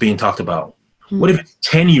 5-year-olds that's being talked about? What if it's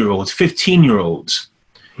 10-year-olds, 15-year-olds?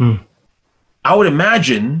 I would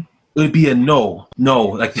imagine it would be a no,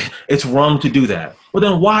 like it's wrong to do that. Well,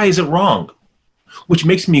 then why is it wrong? Which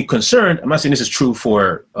makes me concerned. I'm not saying this is true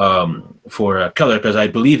for Keller, because I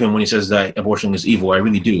believe him when he says that abortion is evil. I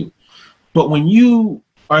really do. But when you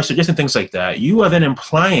are suggesting things like that, you are then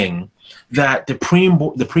implying that the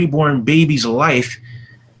preborn baby's life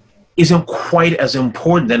isn't quite as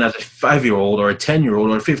important than as a 5-year-old or a 10-year-old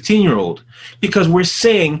or a 15-year-old, because we're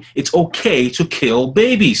saying it's okay to kill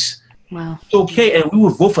babies. Wow. It's okay, and we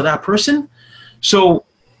would vote for that person. So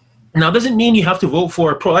now it doesn't mean you have to vote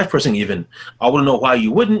for a pro-life person even. I wouldn't know why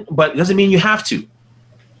you wouldn't, but it doesn't mean you have to.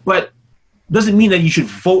 But it doesn't mean that you should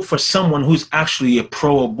vote for someone who's actually a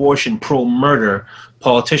pro-abortion, pro-murder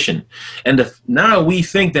politician. And now we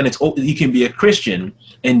think that you can be a Christian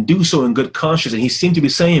and do so in good conscience. And he seemed to be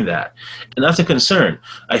saying that. And that's a concern.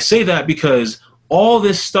 I say that because all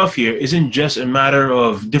this stuff here isn't just a matter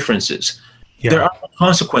of differences. Yeah. There are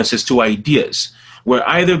consequences to ideas. We're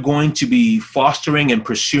either going to be fostering and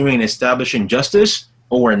pursuing and establishing justice,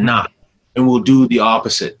 or we're not. And we'll do the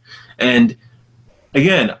opposite. And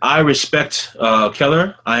again, I respect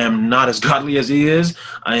Keller. I am not as godly as he is.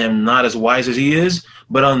 I am not as wise as he is.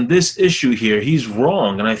 But on this issue here, he's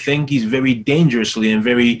wrong. And I think he's very dangerously and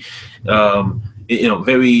very,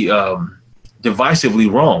 very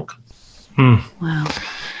divisively wrong. Wow.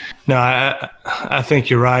 No, I think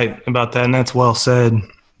you're right about that. And that's well said.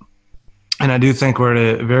 And I do think we're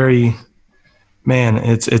at a very,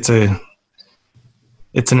 it's an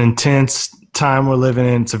intense time we're living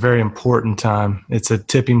in. It's a very important time. It's a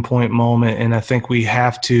tipping point moment. And I think we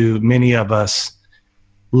have to, many of us,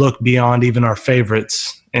 look beyond even our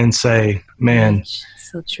favorites and say, man,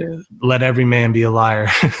 so true. Let every man be a liar,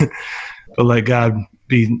 but let God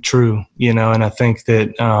be true, And I think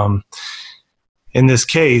that in this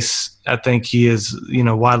case, I think he is,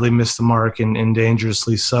 widely missed the mark and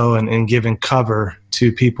dangerously so, and giving cover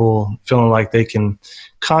to people feeling like they can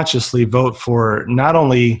consciously vote for not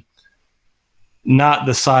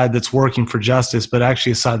the side that's working for justice, but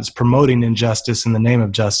actually a side that's promoting injustice in the name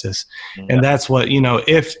of justice. Yeah. And that's what,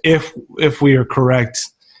 if we are correct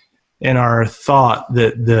in our thought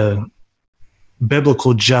that the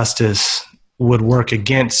biblical justice would work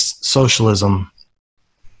against socialism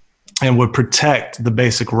and would protect the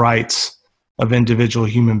basic rights of individual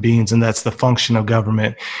human beings, and that's the function of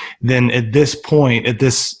government, then at this point, at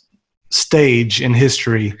this stage in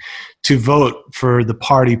history, to vote for the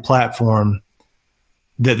party platform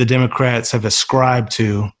that the Democrats have ascribed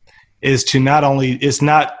to is to not only, it's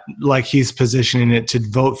not like he's positioning it to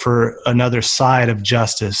vote for another side of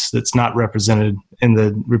justice that's not represented in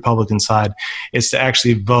the Republican side. It's to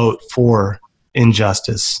actually vote for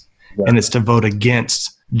injustice. Yeah. And it's to vote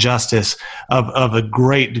against justice of a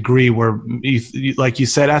great degree where, like you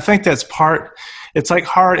said, I think that's it's like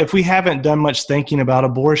hard. If we haven't done much thinking about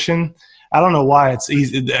abortion, I don't know why it's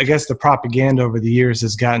easy. I guess the propaganda over the years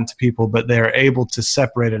has gotten to people, but they're able to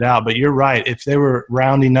separate it out. But you're right. If they were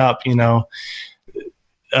rounding up,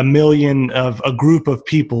 a million of a group of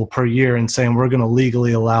people per year and saying, we're going to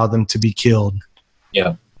legally allow them to be killed.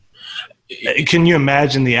 Yeah. Can you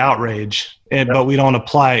imagine the outrage? But we don't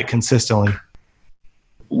apply it consistently.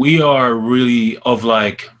 We are really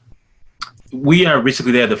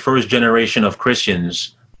basically the first generation of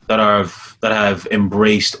Christians that have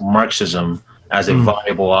embraced Marxism as a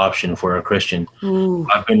viable option for a Christian. Ooh.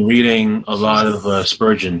 I've been reading a lot of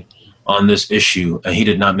Spurgeon on this issue, and he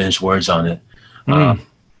did not mince words on it.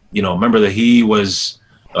 Remember that he was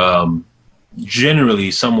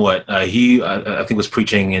generally somewhat, I think was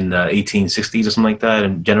preaching in the 1860s or something like that,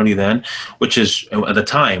 and generally then, which is, at the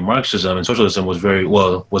time, Marxism and socialism was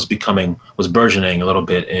was burgeoning a little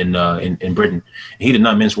bit in Britain. He did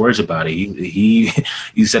not mince words about it. He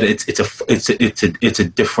said it's a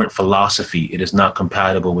different philosophy. It is not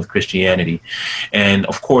compatible with Christianity. And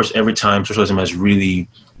of course, every time socialism has really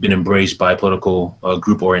been embraced by a political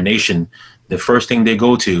group or a nation, the first thing they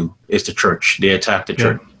go to is the church. They attack the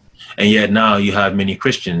church. And yet now you have many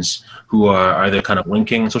Christians who are either kind of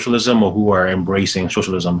linking socialism or who are embracing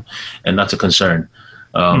socialism, and that's a concern.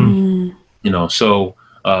 So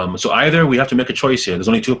either we have to make a choice here. There's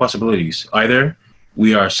only two possibilities. Either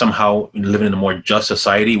we are somehow living in a more just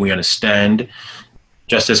society. We understand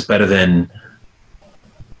justice better than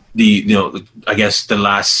the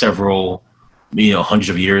last several, hundreds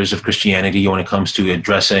of years of Christianity when it comes to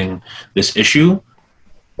addressing this issue,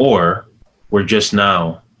 or we're just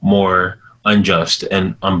now more unjust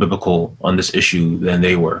and unbiblical on this issue than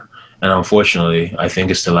they were. And unfortunately, I think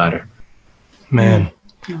it's the latter. Man,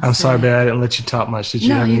 I'm sorry, but I didn't let you talk much. Did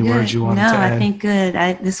you have any words you wanted to add? No, I think good.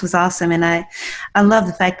 This was awesome. And I love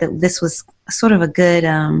the fact that this was sort of a good,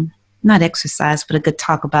 not exercise, but a good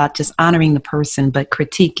talk about just honoring the person, but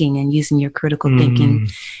critiquing and using your critical thinking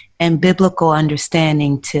and biblical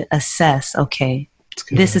understanding to assess, okay,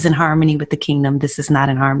 this is in harmony with the kingdom. This is not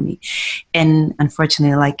in harmony. And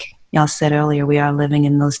unfortunately, like y'all said earlier, we are living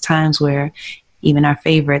in those times where even our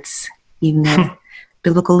favorites, even the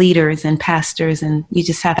biblical leaders and pastors, and you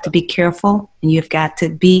just have to be careful, and you've got to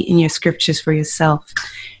be in your scriptures for yourself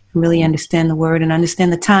and really understand the word and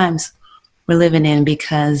understand the times we're living in,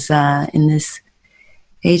 because in this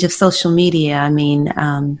age of social media,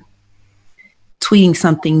 tweeting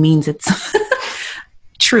something means it's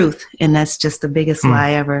truth, and that's just the biggest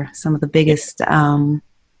lie ever. Some of the biggest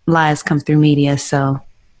lies come through media. So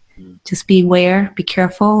just beware, be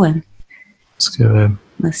careful, and That's good.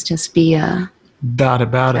 let's just be About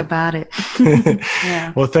it.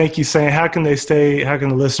 Yeah. Well, thank you, Sam. How can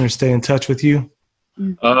the listeners stay in touch with you?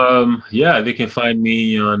 They can find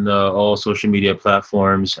me on all social media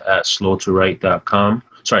platforms at slowtowrite.com.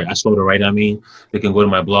 Sorry, at Slow to Write, They can go to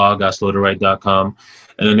my blog at slowtowrite.com.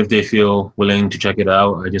 And then if they feel willing to check it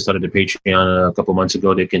out, I just started the Patreon a couple months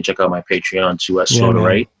ago. They can check out my Patreon too at Slow to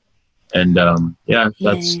Write. And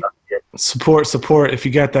that's it. Support. If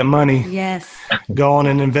you got that money, Yes. go on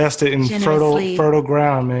and invest it in fertile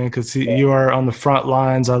ground, man, because you are on the front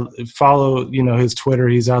lines. I follow, his Twitter.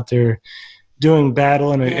 He's out there doing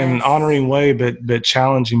battle in an honoring way, but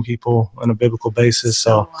challenging people on a biblical basis.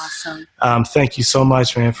 So awesome. Thank you so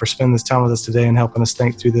much, man, for spending this time with us today and helping us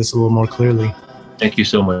think through this a little more clearly. Thank you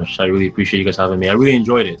so much. I really appreciate you guys having me. I really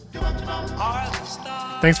enjoyed it.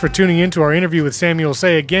 Thanks for tuning in to our interview with Samuel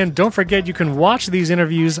Sey. Again, don't forget you can watch these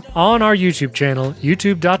interviews on our YouTube channel,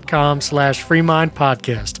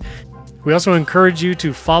 youtube.com/freemindpodcast. We also encourage you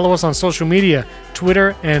to follow us on social media.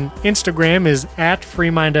 Twitter and Instagram is at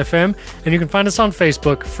FreeMindFM, and you can find us on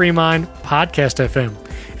Facebook, Freemind Podcast FM.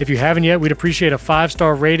 If you haven't yet, we'd appreciate a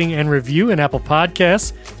 5-star rating and review in Apple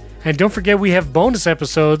Podcasts. And don't forget, we have bonus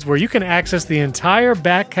episodes where you can access the entire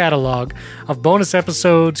back catalog of bonus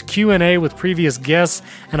episodes, Q&A with previous guests,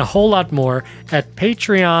 and a whole lot more at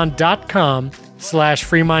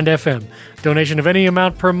patreon.com/FreeMindFM. Donation of any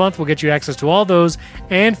amount per month will get you access to all those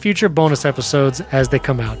and future bonus episodes as they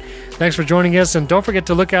come out. Thanks for joining us, and don't forget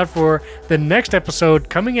to look out for the next episode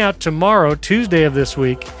coming out tomorrow, Tuesday of this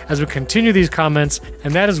week, as we continue these comments,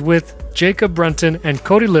 and that is with Jacob Brunton and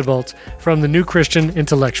Cody Libolt from the New Christian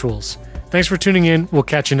Intellectuals. Thanks for tuning in. We'll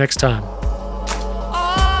catch you next time.